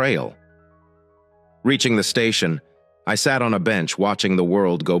betrayal. Reaching the station, I sat on a bench watching the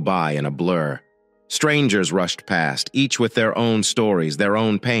world go by in a blur. Strangers rushed past, each with their own stories, their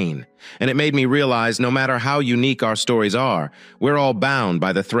own pain, and it made me realize no matter how unique our stories are, we're all bound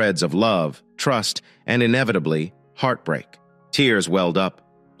by the threads of love, trust, and inevitably, heartbreak. Tears welled up,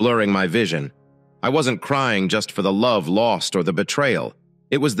 blurring my vision. I wasn't crying just for the love lost or the betrayal.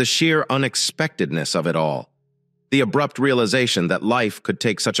 It was the sheer unexpectedness of it all. The abrupt realization that life could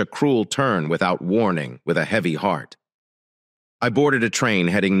take such a cruel turn without warning, with a heavy heart. I boarded a train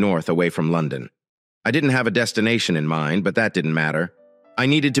heading north away from London. I didn't have a destination in mind, but that didn't matter. I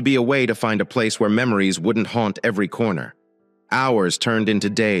needed to be away to find a place where memories wouldn't haunt every corner. Hours turned into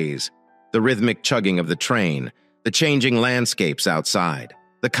days. The rhythmic chugging of the train, the changing landscapes outside,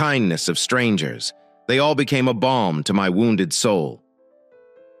 the kindness of strangers, they all became a balm to my wounded soul.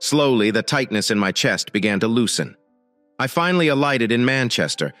 Slowly, the tightness in my chest began to loosen. I finally alighted in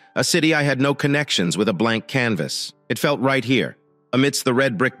Manchester, a city I had no connections with, a blank canvas. It felt right here. Amidst the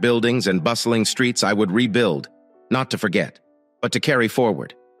red brick buildings and bustling streets, I would rebuild, not to forget, but to carry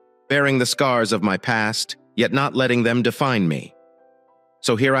forward, bearing the scars of my past, yet not letting them define me.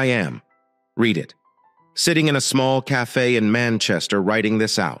 So here I am. Read it. Sitting in a small cafe in Manchester writing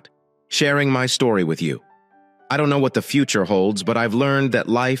this out, sharing my story with you. I don't know what the future holds, but I've learned that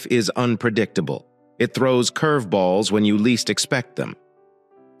life is unpredictable. It throws curveballs when you least expect them.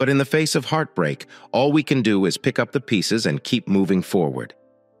 But in the face of heartbreak, all we can do is pick up the pieces and keep moving forward.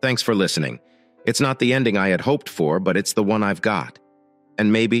 Thanks for listening. It's not the ending I had hoped for, but it's the one I've got.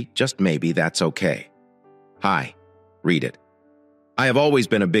 And maybe, just maybe, that's okay. Hi. Read it. I have always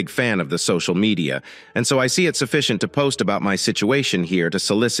been a big fan of the social media, and so I see it sufficient to post about my situation here to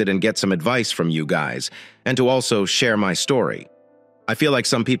solicit and get some advice from you guys, and to also share my story. I feel like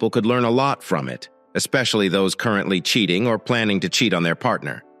some people could learn a lot from it, especially those currently cheating or planning to cheat on their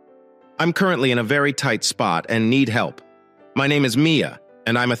partner. I'm currently in a very tight spot and need help. My name is Mia,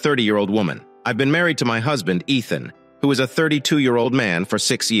 and I'm a 30-year-old woman. I've been married to my husband, Ethan, who is a 32-year-old man, for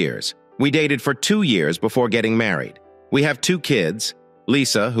 6 years. We dated for 2 years before getting married. We have 2 kids,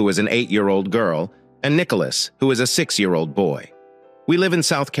 Lisa, who is an 8-year-old girl, and Nicholas, who is a 6-year-old boy. We live in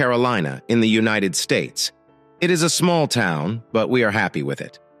South Carolina, in the United States. It is a small town, but we are happy with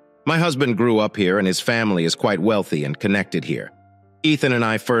it. My husband grew up here and his family is quite wealthy and connected here. Ethan and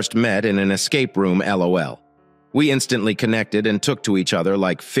I first met in an escape room, LOL. We instantly connected and took to each other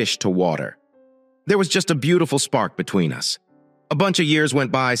like fish to water. There was just a beautiful spark between us. A bunch of years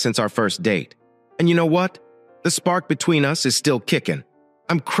went by since our first date. And you know what? The spark between us is still kicking.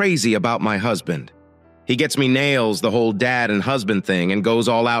 I'm crazy about my husband. He gets me nails the whole dad and husband thing and goes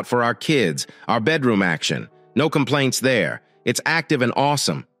all out for our kids, our bedroom action. No complaints there. It's active and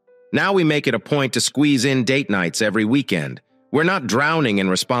awesome. Now we make it a point to squeeze in date nights every weekend. We're not drowning in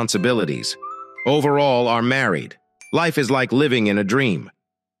responsibilities. Overall, are married. Life is like living in a dream.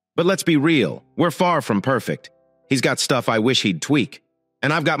 But let's be real, we're far from perfect. He's got stuff I wish he'd tweak.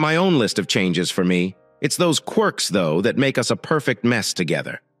 And I've got my own list of changes for me. It's those quirks, though, that make us a perfect mess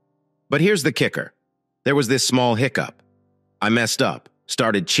together. But here's the kicker. There was this small hiccup. I messed up,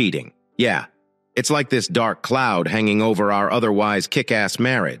 started cheating. Yeah, it's like this dark cloud hanging over our otherwise kick-ass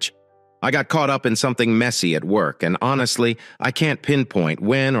marriage. I got caught up in something messy at work, and honestly, I can't pinpoint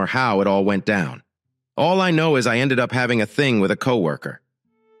when or how it all went down. All I know is I ended up having a thing with a coworker.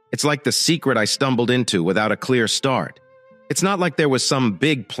 It's like the secret I stumbled into without a clear start. It's not like there was some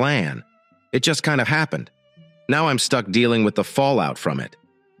big plan. It just kind of happened. Now I'm stuck dealing with the fallout from it.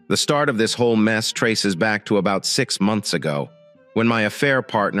 The start of this whole mess traces back to about 6 months ago, when my affair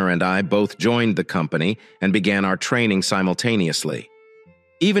partner and I both joined the company and began our training simultaneously.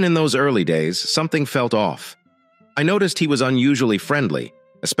 Even in those early days, something felt off. I noticed he was unusually friendly,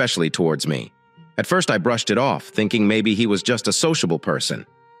 especially towards me. At first I brushed it off, thinking maybe he was just a sociable person.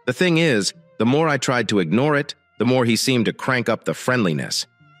 The thing is, the more I tried to ignore it, the more he seemed to crank up the friendliness.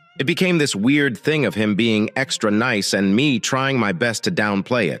 It became this weird thing of him being extra nice and me trying my best to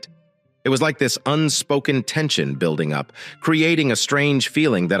downplay it. It was like this unspoken tension building up, creating a strange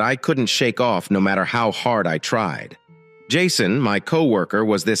feeling that I couldn't shake off no matter how hard I tried. Jason, my coworker,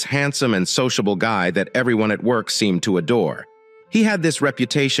 was this handsome and sociable guy that everyone at work seemed to adore. He had this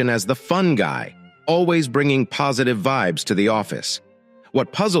reputation as the fun guy, always bringing positive vibes to the office.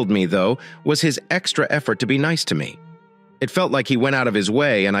 What puzzled me, though, was his extra effort to be nice to me. It felt like he went out of his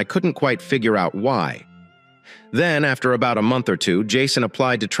way, and I couldn't quite figure out why. Then, after about a month or two, Jason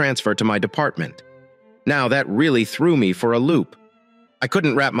applied to transfer to my department. Now, that really threw me for a loop. I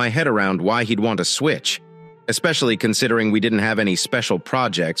couldn't wrap my head around why he'd want to switch, especially considering we didn't have any special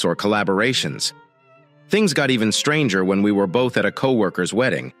projects or collaborations. Things got even stranger when we were both at a coworker's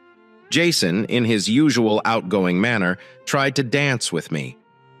wedding. Jason, in his usual outgoing manner, tried to dance with me.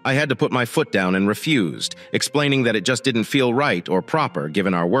 I had to put my foot down and refused, explaining that it just didn't feel right or proper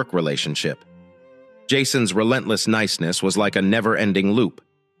given our work relationship. Jason's relentless niceness was like a never-ending loop.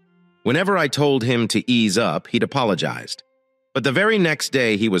 Whenever I told him to ease up, he'd apologized. But the very next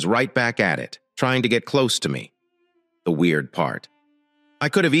day, he was right back at it, trying to get close to me. The weird part. I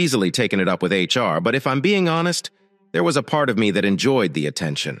could have easily taken it up with HR, but if I'm being honest, there was a part of me that enjoyed the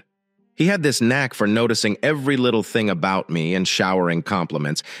attention. He had this knack for noticing every little thing about me and showering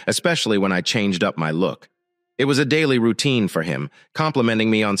compliments, especially when I changed up my look. It was a daily routine for him,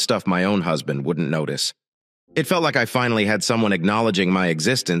 complimenting me on stuff my own husband wouldn't notice. It felt like I finally had someone acknowledging my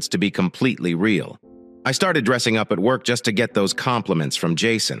existence to be completely real. I started dressing up at work just to get those compliments from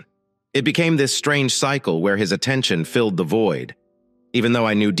Jason. It became this strange cycle where his attention filled the void, even though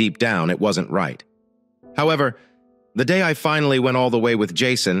I knew deep down it wasn't right. However, The day I finally went all the way with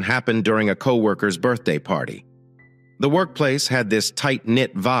Jason happened during a coworker's birthday party. The workplace had this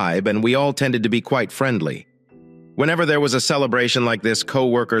tight-knit vibe, and we all tended to be quite friendly. Whenever there was a celebration like this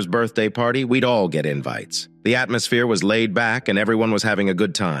coworker's birthday party, we'd all get invites. The atmosphere was laid back, and everyone was having a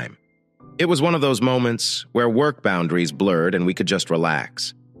good time. It was one of those moments where work boundaries blurred and we could just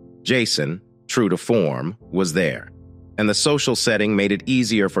relax. Jason, true to form, was there, and the social setting made it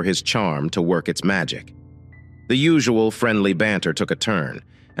easier for his charm to work its magic. The usual friendly banter took a turn,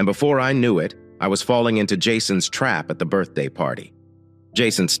 and before I knew it, I was falling into Jason's trap at the birthday party.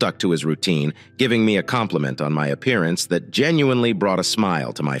 Jason stuck to his routine, giving me a compliment on my appearance that genuinely brought a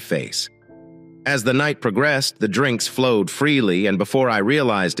smile to my face. As the night progressed, the drinks flowed freely, and before I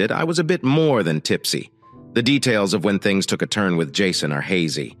realized it, I was a bit more than tipsy. The details of when things took a turn with Jason are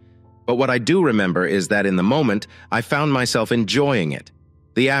hazy. But what I do remember is that in the moment, I found myself enjoying it.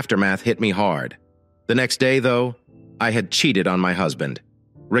 The aftermath hit me hard. The next day, though, I had cheated on my husband.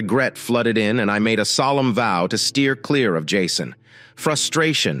 Regret flooded in, and I made a solemn vow to steer clear of Jason.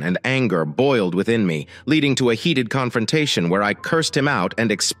 Frustration and anger boiled within me, leading to a heated confrontation where I cursed him out and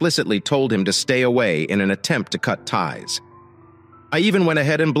explicitly told him to stay away in an attempt to cut ties. I even went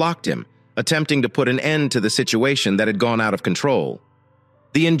ahead and blocked him, attempting to put an end to the situation that had gone out of control.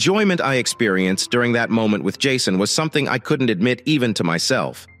 The enjoyment I experienced during that moment with Jason was something I couldn't admit even to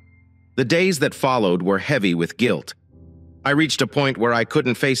myself. The days that followed were heavy with guilt. I reached a point where I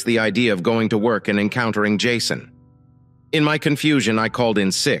couldn't face the idea of going to work and encountering Jason. In my confusion, I called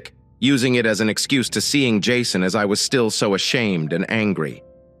in sick, using it as an excuse to seeing Jason as I was still so ashamed and angry.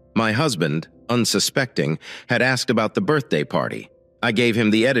 My husband, unsuspecting, had asked about the birthday party. I gave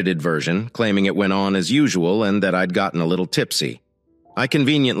him the edited version, claiming it went on as usual and that I'd gotten a little tipsy. I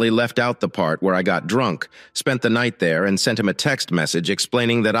conveniently left out the part where I got drunk, spent the night there, and sent him a text message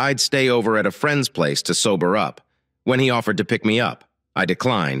explaining that I'd stay over at a friend's place to sober up. When he offered to pick me up, I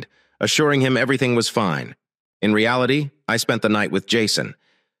declined, assuring him everything was fine. In reality, I spent the night with Jason.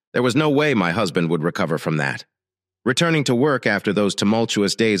 There was no way my husband would recover from that. Returning to work after those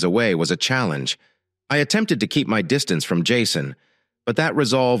tumultuous days away was a challenge. I attempted to keep my distance from Jason, but that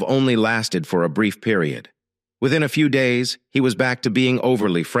resolve only lasted for a brief period. Within a few days, he was back to being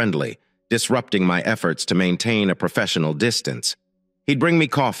overly friendly, disrupting my efforts to maintain a professional distance. He'd bring me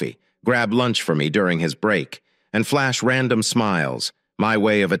coffee, grab lunch for me during his break, and flash random smiles, my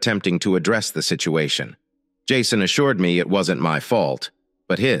way of attempting to address the situation. Jason assured me it wasn't my fault,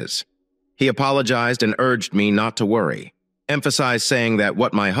 but his. He apologized and urged me not to worry, emphasized saying that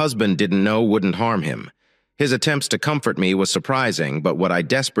what my husband didn't know wouldn't harm him. His attempts to comfort me was surprising, but what I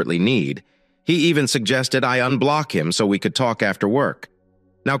desperately need. He even suggested I unblock him so we could talk after work.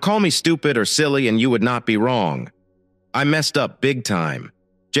 Now call me stupid or silly and you would not be wrong. I messed up big time.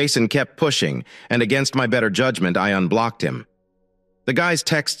 Jason kept pushing, and against my better judgment, I unblocked him. The guy's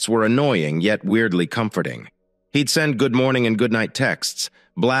texts were annoying, yet weirdly comforting. He'd send good morning and good night texts,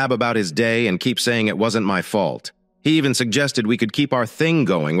 blab about his day, and keep saying it wasn't my fault. He even suggested we could keep our thing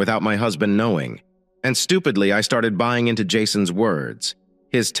going without my husband knowing. And stupidly, I started buying into Jason's words.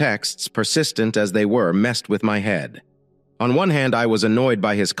 His texts, persistent as they were, messed with my head. On one hand, I was annoyed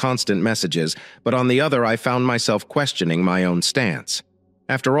by his constant messages, but on the other, I found myself questioning my own stance.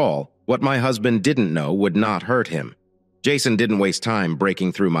 After all, what my husband didn't know would not hurt him. Jason didn't waste time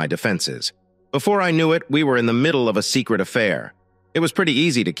breaking through my defenses. Before I knew it, we were in the middle of a secret affair. It was pretty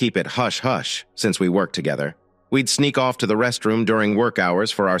easy to keep it hush-hush since we worked together. We'd sneak off to the restroom during work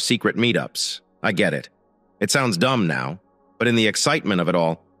hours for our secret meetups. I get it. It sounds dumb now, but in the excitement of it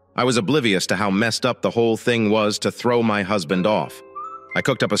all, I was oblivious to how messed up the whole thing was to throw my husband off. I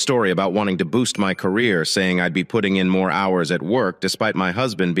cooked up a story about wanting to boost my career, saying I'd be putting in more hours at work despite my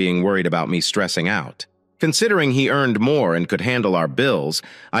husband being worried about me stressing out. Considering he earned more and could handle our bills,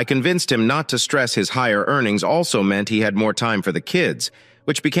 I convinced him not to stress his higher earnings also meant he had more time for the kids,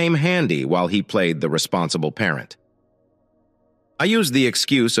 which became handy while he played the responsible parent. I used the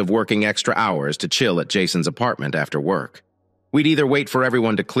excuse of working extra hours to chill at Jason's apartment after work. We'd either wait for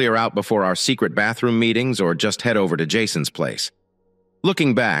everyone to clear out before our secret bathroom meetings or just head over to Jason's place.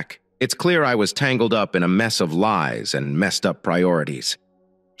 Looking back, it's clear I was tangled up in a mess of lies and messed up priorities.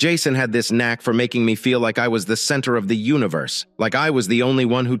 Jason had this knack for making me feel like I was the center of the universe, like I was the only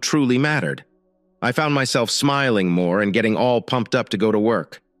one who truly mattered. I found myself smiling more and getting all pumped up to go to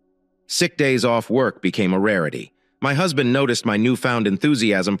work. Sick days off work became a rarity. My husband noticed my newfound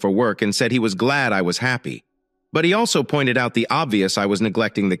enthusiasm for work and said he was glad I was happy. But he also pointed out the obvious: I was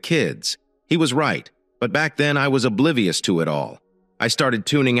neglecting the kids. He was right, but back then I was oblivious to it all. I started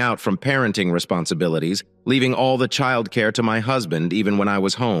tuning out from parenting responsibilities, leaving all the childcare to my husband even when I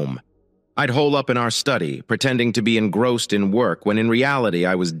was home. I'd hole up in our study, pretending to be engrossed in work when in reality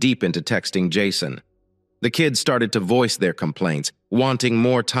I was deep into texting Jason. The kids started to voice their complaints, wanting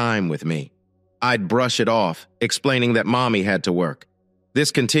more time with me. I'd brush it off, explaining that mommy had to work.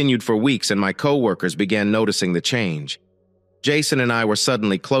 This continued for weeks and my coworkers began noticing the change. Jason and I were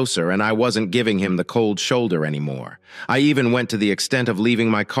suddenly closer and I wasn't giving him the cold shoulder anymore. I even went to the extent of leaving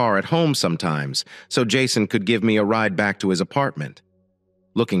my car at home sometimes so Jason could give me a ride back to his apartment.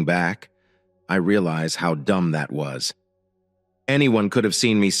 Looking back, I realize how dumb that was. Anyone could have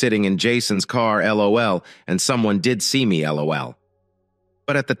seen me sitting in Jason's car, LOL, and someone did see me, LOL.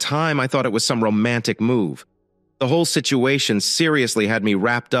 But at the time, I thought it was some romantic move. The whole situation seriously had me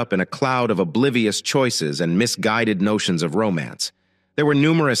wrapped up in a cloud of oblivious choices and misguided notions of romance. There were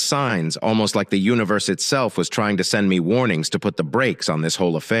numerous signs, almost like the universe itself was trying to send me warnings to put the brakes on this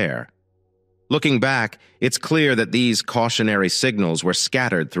whole affair. Looking back, it's clear that these cautionary signals were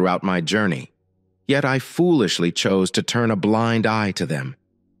scattered throughout my journey. Yet I foolishly chose to turn a blind eye to them.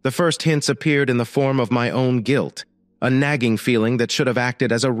 The first hints appeared in the form of my own guilt, a nagging feeling that should have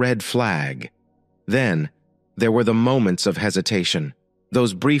acted as a red flag. Then, there were the moments of hesitation,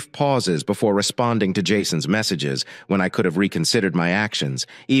 those brief pauses before responding to Jason's messages when I could have reconsidered my actions.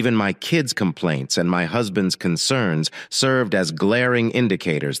 Even my kids' complaints and my husband's concerns served as glaring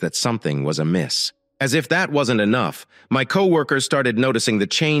indicators that something was amiss. As if that wasn't enough, my coworkers started noticing the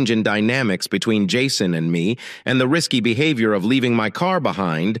change in dynamics between Jason and me, and the risky behavior of leaving my car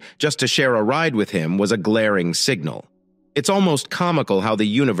behind just to share a ride with him was a glaring signal. It's almost comical how the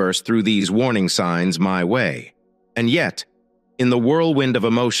universe threw these warning signs my way. And yet, in the whirlwind of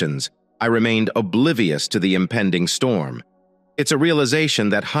emotions, I remained oblivious to the impending storm. It's a realization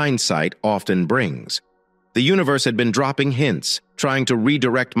that hindsight often brings. The universe had been dropping hints, trying to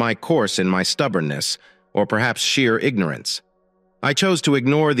redirect my course in my stubbornness, or perhaps sheer ignorance. I chose to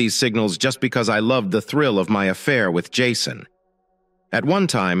ignore these signals just because I loved the thrill of my affair with Jason. At one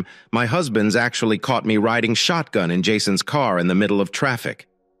time, my husband's actually caught me riding shotgun in Jason's car in the middle of traffic.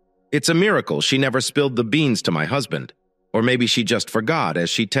 It's a miracle she never spilled the beans to my husband, or maybe she just forgot, as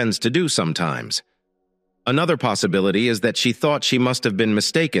she tends to do sometimes. Another possibility is that she thought she must have been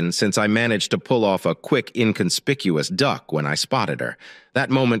mistaken since I managed to pull off a quick, inconspicuous duck when I spotted her. That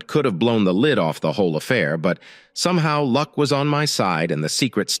moment could have blown the lid off the whole affair, but somehow luck was on my side and the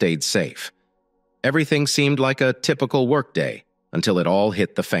secret stayed safe. Everything seemed like a typical workday, until it all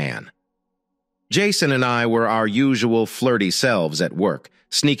hit the fan. Jason and I were our usual flirty selves at work,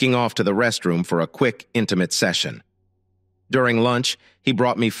 sneaking off to the restroom for a quick, intimate session. During lunch, he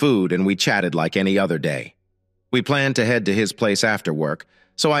brought me food and we chatted like any other day. We planned to head to his place after work,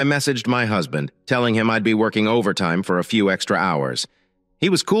 so I messaged my husband, telling him I'd be working overtime for a few extra hours. He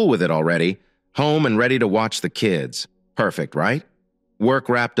was cool with it already, home and ready to watch the kids. Perfect, right? Work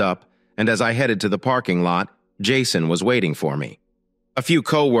wrapped up, and as I headed to the parking lot, Jason was waiting for me. A few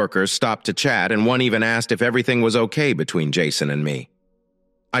coworkers stopped to chat, and one even asked if everything was okay between Jason and me.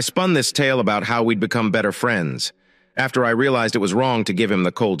 I spun this tale about how we'd become better friends. After I realized it was wrong to give him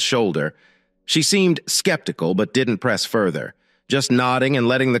the cold shoulder, she seemed skeptical but didn't press further, just nodding and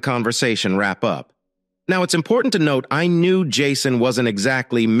letting the conversation wrap up. Now, it's important to note I knew Jason wasn't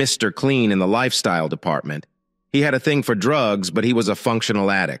exactly Mr. Clean in the lifestyle department. He had a thing for drugs, but he was a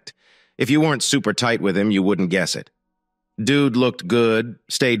functional addict. If you weren't super tight with him, you wouldn't guess it. Dude looked good,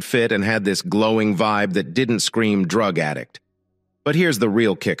 stayed fit, and had this glowing vibe that didn't scream drug addict. But here's the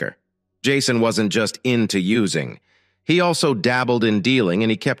real kicker. Jason wasn't just into using. He also dabbled in dealing, and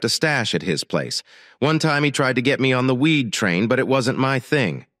he kept a stash at his place. One time he tried to get me on the weed train, but it wasn't my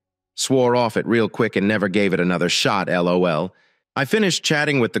thing. Swore off it real quick and never gave it another shot, LOL. I finished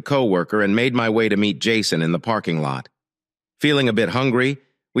chatting with the coworker and made my way to meet Jason in the parking lot. Feeling a bit hungry,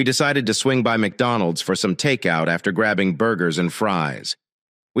 we decided to swing by McDonald's for some takeout after grabbing burgers and fries.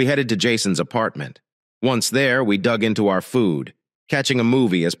 We headed to Jason's apartment. Once there, we dug into our food, catching a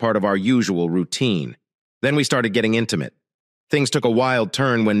movie as part of our usual routine. Then we started getting intimate. Things took a wild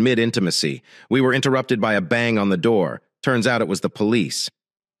turn when mid-intimacy. We were interrupted by a bang on the door. Turns out it was the police.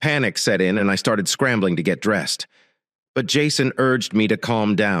 Panic set in and I started scrambling to get dressed. But Jason urged me to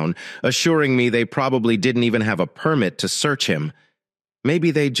calm down, assuring me they probably didn't even have a permit to search him.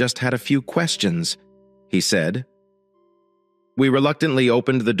 Maybe they just had a few questions, he said. We reluctantly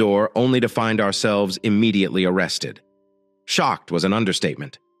opened the door only to find ourselves immediately arrested. Shocked was an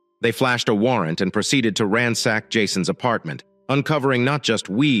understatement. They flashed a warrant and proceeded to ransack Jason's apartment, uncovering not just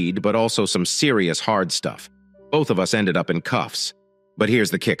weed but also some serious hard stuff. Both of us ended up in cuffs. But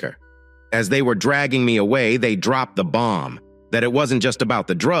here's the kicker. As they were dragging me away, they dropped the bomb, that it wasn't just about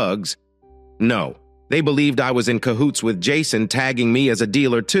the drugs. No, They believed I was in cahoots with Jason, tagging me as a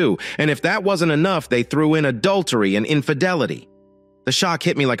dealer too, and if that wasn't enough, they threw in adultery and infidelity. The shock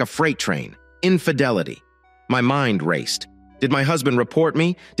hit me like a freight train. Infidelity. My mind raced. Did my husband report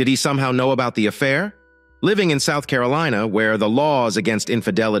me? Did he somehow know about the affair? Living in South Carolina, where the laws against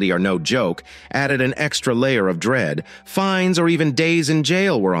infidelity are no joke, added an extra layer of dread. Fines or even days in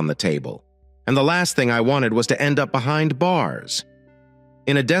jail were on the table. And the last thing I wanted was to end up behind bars.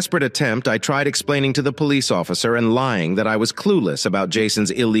 In a desperate attempt, I tried explaining to the police officer and lying that I was clueless about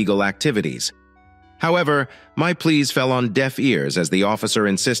Jason's illegal activities. However, my pleas fell on deaf ears as the officer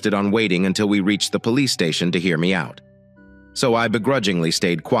insisted on waiting until we reached the police station to hear me out. So I begrudgingly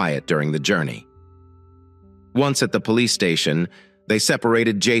stayed quiet during the journey. Once at the police station, they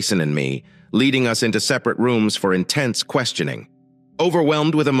separated Jason and me, leading us into separate rooms for intense questioning.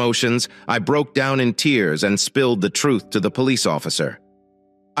 Overwhelmed with emotions, I broke down in tears and spilled the truth to the police officer.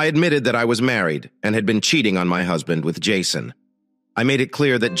 I admitted that I was married and had been cheating on my husband with Jason. I made it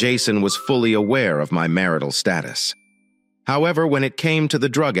clear that Jason was fully aware of my marital status. However, when it came to the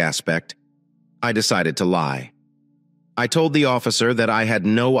drug aspect, I decided to lie. I told the officer that I had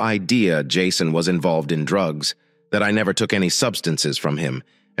no idea Jason was involved in drugs, that I never took any substances from him,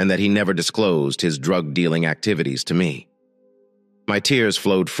 and that he never disclosed his drug-dealing activities to me. My tears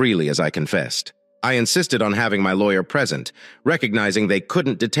flowed freely as I confessed. I insisted on having my lawyer present, recognizing they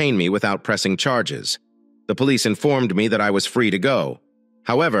couldn't detain me without pressing charges. The police informed me that I was free to go.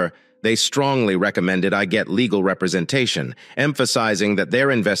 However, they strongly recommended I get legal representation, emphasizing that their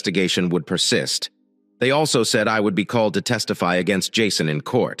investigation would persist. They also said I would be called to testify against Jason in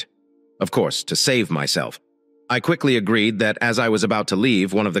court. Of course, to save myself. I quickly agreed that as I was about to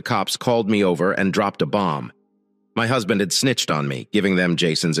leave, one of the cops called me over and dropped a bomb. My husband had snitched on me, giving them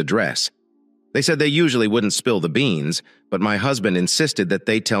Jason's address. They said they usually wouldn't spill the beans, but my husband insisted that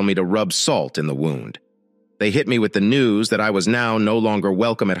they tell me to rub salt in the wound. They hit me with the news that I was now no longer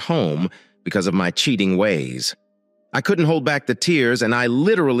welcome at home because of my cheating ways. I couldn't hold back the tears, and I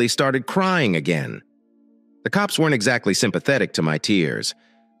literally started crying again. The cops weren't exactly sympathetic to my tears,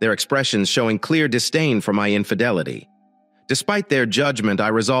 their expressions showing clear disdain for my infidelity. Despite their judgment, I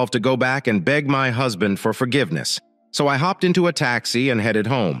resolved to go back and beg my husband for forgiveness, so I hopped into a taxi and headed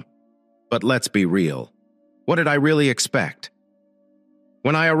home. But let's be real. What did I really expect?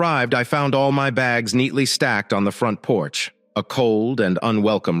 When I arrived, I found all my bags neatly stacked on the front porch, a cold and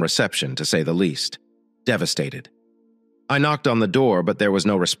unwelcome reception, to say the least. Devastated. I knocked on the door, but there was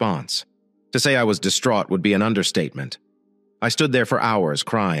no response. To say I was distraught would be an understatement. I stood there for hours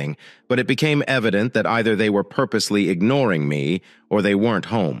crying, but it became evident that either they were purposely ignoring me or they weren't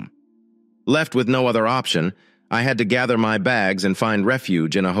home. Left with no other option, I had to gather my bags and find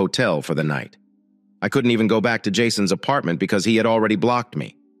refuge in a hotel for the night. I couldn't even go back to Jason's apartment because he had already blocked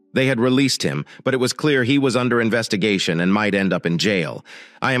me. They had released him, but it was clear he was under investigation and might end up in jail.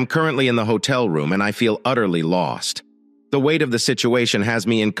 I am currently in the hotel room and I feel utterly lost. The weight of the situation has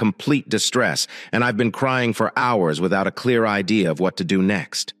me in complete distress, and I've been crying for hours without a clear idea of what to do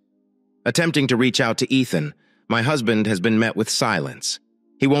next. Attempting to reach out to Ethan, my husband has been met with silence.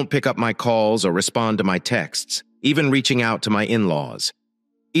 He won't pick up my calls or respond to my texts, even reaching out to my in-laws.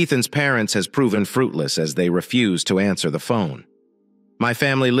 Ethan's parents has proven fruitless as they refuse to answer the phone. My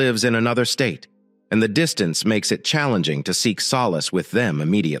family lives in another state, and the distance makes it challenging to seek solace with them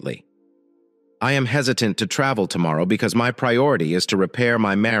immediately. I am hesitant to travel tomorrow because my priority is to repair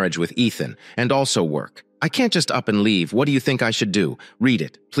my marriage with Ethan and also work. I can't just up and leave. What do you think I should do? Read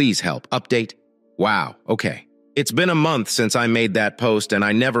it. Please help. Update. Wow, okay. It's been a month since I made that post, and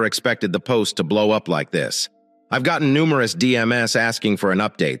I never expected the post to blow up like this. I've gotten numerous DMs asking for an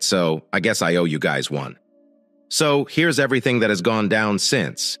update, so I guess I owe you guys one. So here's everything that has gone down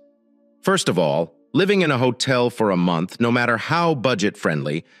since. First of all, living in a hotel for a month, no matter how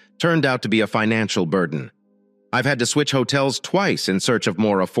budget-friendly, turned out to be a financial burden. I've had to switch hotels twice in search of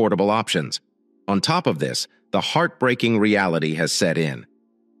more affordable options. On top of this, the heartbreaking reality has set in.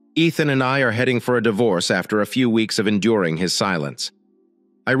 Ethan and I are heading for a divorce after a few weeks of enduring his silence.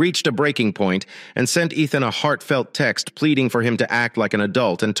 I reached a breaking point and sent Ethan a heartfelt text pleading for him to act like an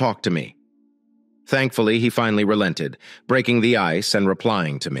adult and talk to me. Thankfully, he finally relented, breaking the ice and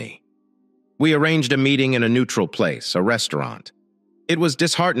replying to me. We arranged a meeting in a neutral place, a restaurant. It was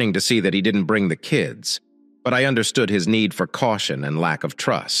disheartening to see that he didn't bring the kids, but I understood his need for caution and lack of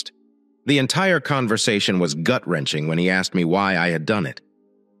trust. The entire conversation was gut-wrenching when he asked me why I had done it.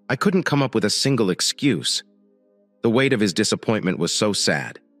 I couldn't come up with a single excuse. The weight of his disappointment was so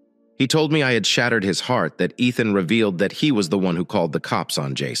sad. He told me I had shattered his heart, that Ethan revealed that he was the one who called the cops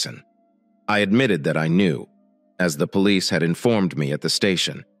on Jason. I admitted that I knew, as the police had informed me at the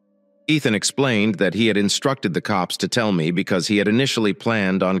station. Ethan explained that he had instructed the cops to tell me because he had initially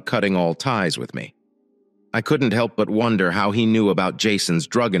planned on cutting all ties with me. I couldn't help but wonder how he knew about Jason's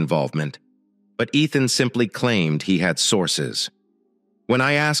drug involvement, but Ethan simply claimed he had sources. When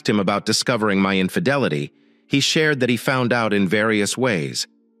I asked him about discovering my infidelity, he shared that he found out in various ways.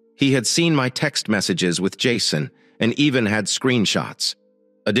 He had seen my text messages with Jason and even had screenshots.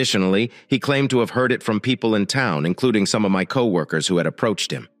 Additionally, he claimed to have heard it from people in town, including some of my coworkers who had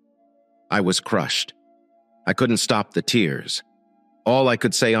approached him. I was crushed. I couldn't stop the tears. All I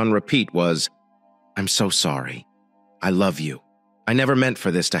could say on repeat was, "I'm so sorry. I love you. I never meant for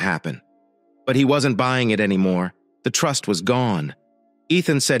this to happen." But he wasn't buying it anymore. The trust was gone.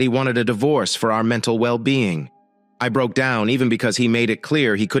 Ethan said he wanted a divorce for our mental well-being. I broke down even because he made it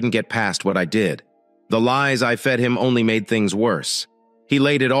clear he couldn't get past what I did. The lies I fed him only made things worse. He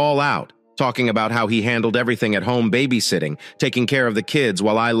laid it all out, talking about how he handled everything at home, babysitting, taking care of the kids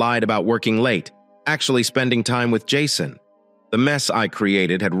while I lied about working late, actually spending time with Jason. The mess I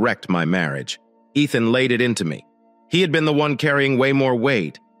created had wrecked my marriage. Ethan laid it into me. He had been the one carrying way more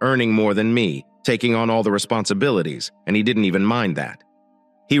weight, earning more than me, taking on all the responsibilities, and he didn't even mind that.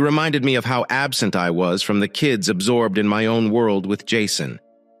 He reminded me of how absent I was from the kids, absorbed in my own world with Jason.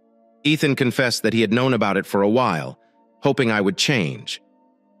 Ethan confessed that he had known about it for a while, hoping I would change,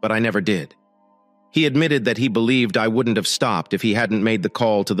 but I never did. He admitted that he believed I wouldn't have stopped if he hadn't made the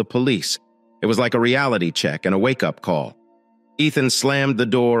call to the police. It was like a reality check and a wake-up call. Ethan slammed the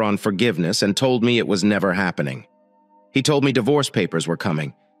door on forgiveness and told me it was never happening. He told me divorce papers were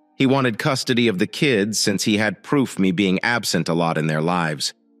coming. He wanted custody of the kids since he had proof me being absent a lot in their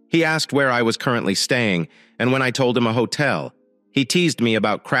lives. He asked where I was currently staying, and when I told him a hotel, he teased me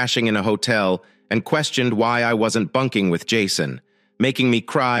about crashing in a hotel and questioned why I wasn't bunking with Jason, making me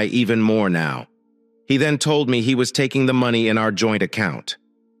cry even more now. He then told me he was taking the money in our joint account.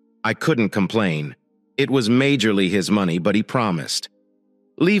 I couldn't complain. It was majorly his money, but he promised.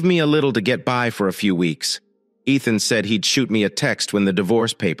 "Leave me a little to get by for a few weeks." Ethan said he'd shoot me a text when the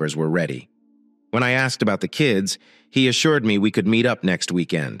divorce papers were ready. When I asked about the kids, he assured me we could meet up next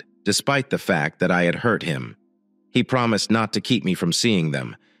weekend, despite the fact that I had hurt him. He promised not to keep me from seeing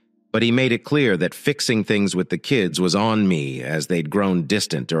them, but he made it clear that fixing things with the kids was on me as they'd grown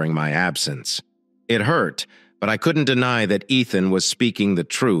distant during my absence. It hurt, but I couldn't deny that Ethan was speaking the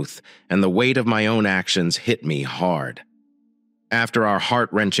truth, and the weight of my own actions hit me hard. After our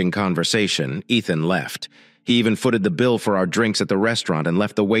heart-wrenching conversation, Ethan left. He even footed the bill for our drinks at the restaurant and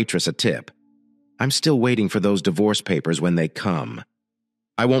left the waitress a tip. I'm still waiting for those divorce papers when they come.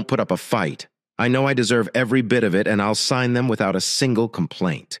 I won't put up a fight. I know I deserve every bit of it, and I'll sign them without a single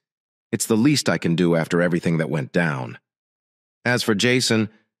complaint. It's the least I can do after everything that went down. As for Jason,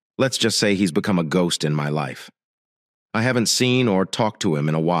 let's just say he's become a ghost in my life. I haven't seen or talked to him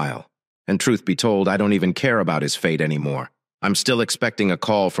in a while, and truth be told, I don't even care about his fate anymore. I'm still expecting a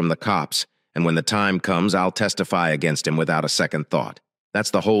call from the cops, and when the time comes, I'll testify against him without a second thought.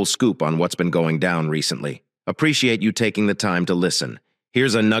 That's the whole scoop on what's been going down recently. Appreciate you taking the time to listen.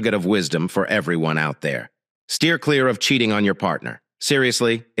 Here's a nugget of wisdom for everyone out there. Steer clear of cheating on your partner.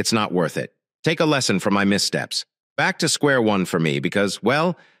 Seriously, it's not worth it. Take a lesson from my missteps. Back to square one for me because,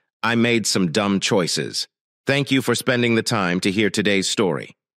 well, I made some dumb choices. Thank you for spending the time to hear today's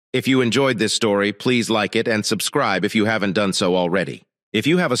story. If you enjoyed this story, please like it and subscribe if you haven't done so already. If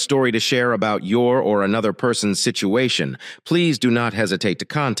you have a story to share about your or another person's situation, please do not hesitate to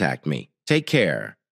contact me. Take care.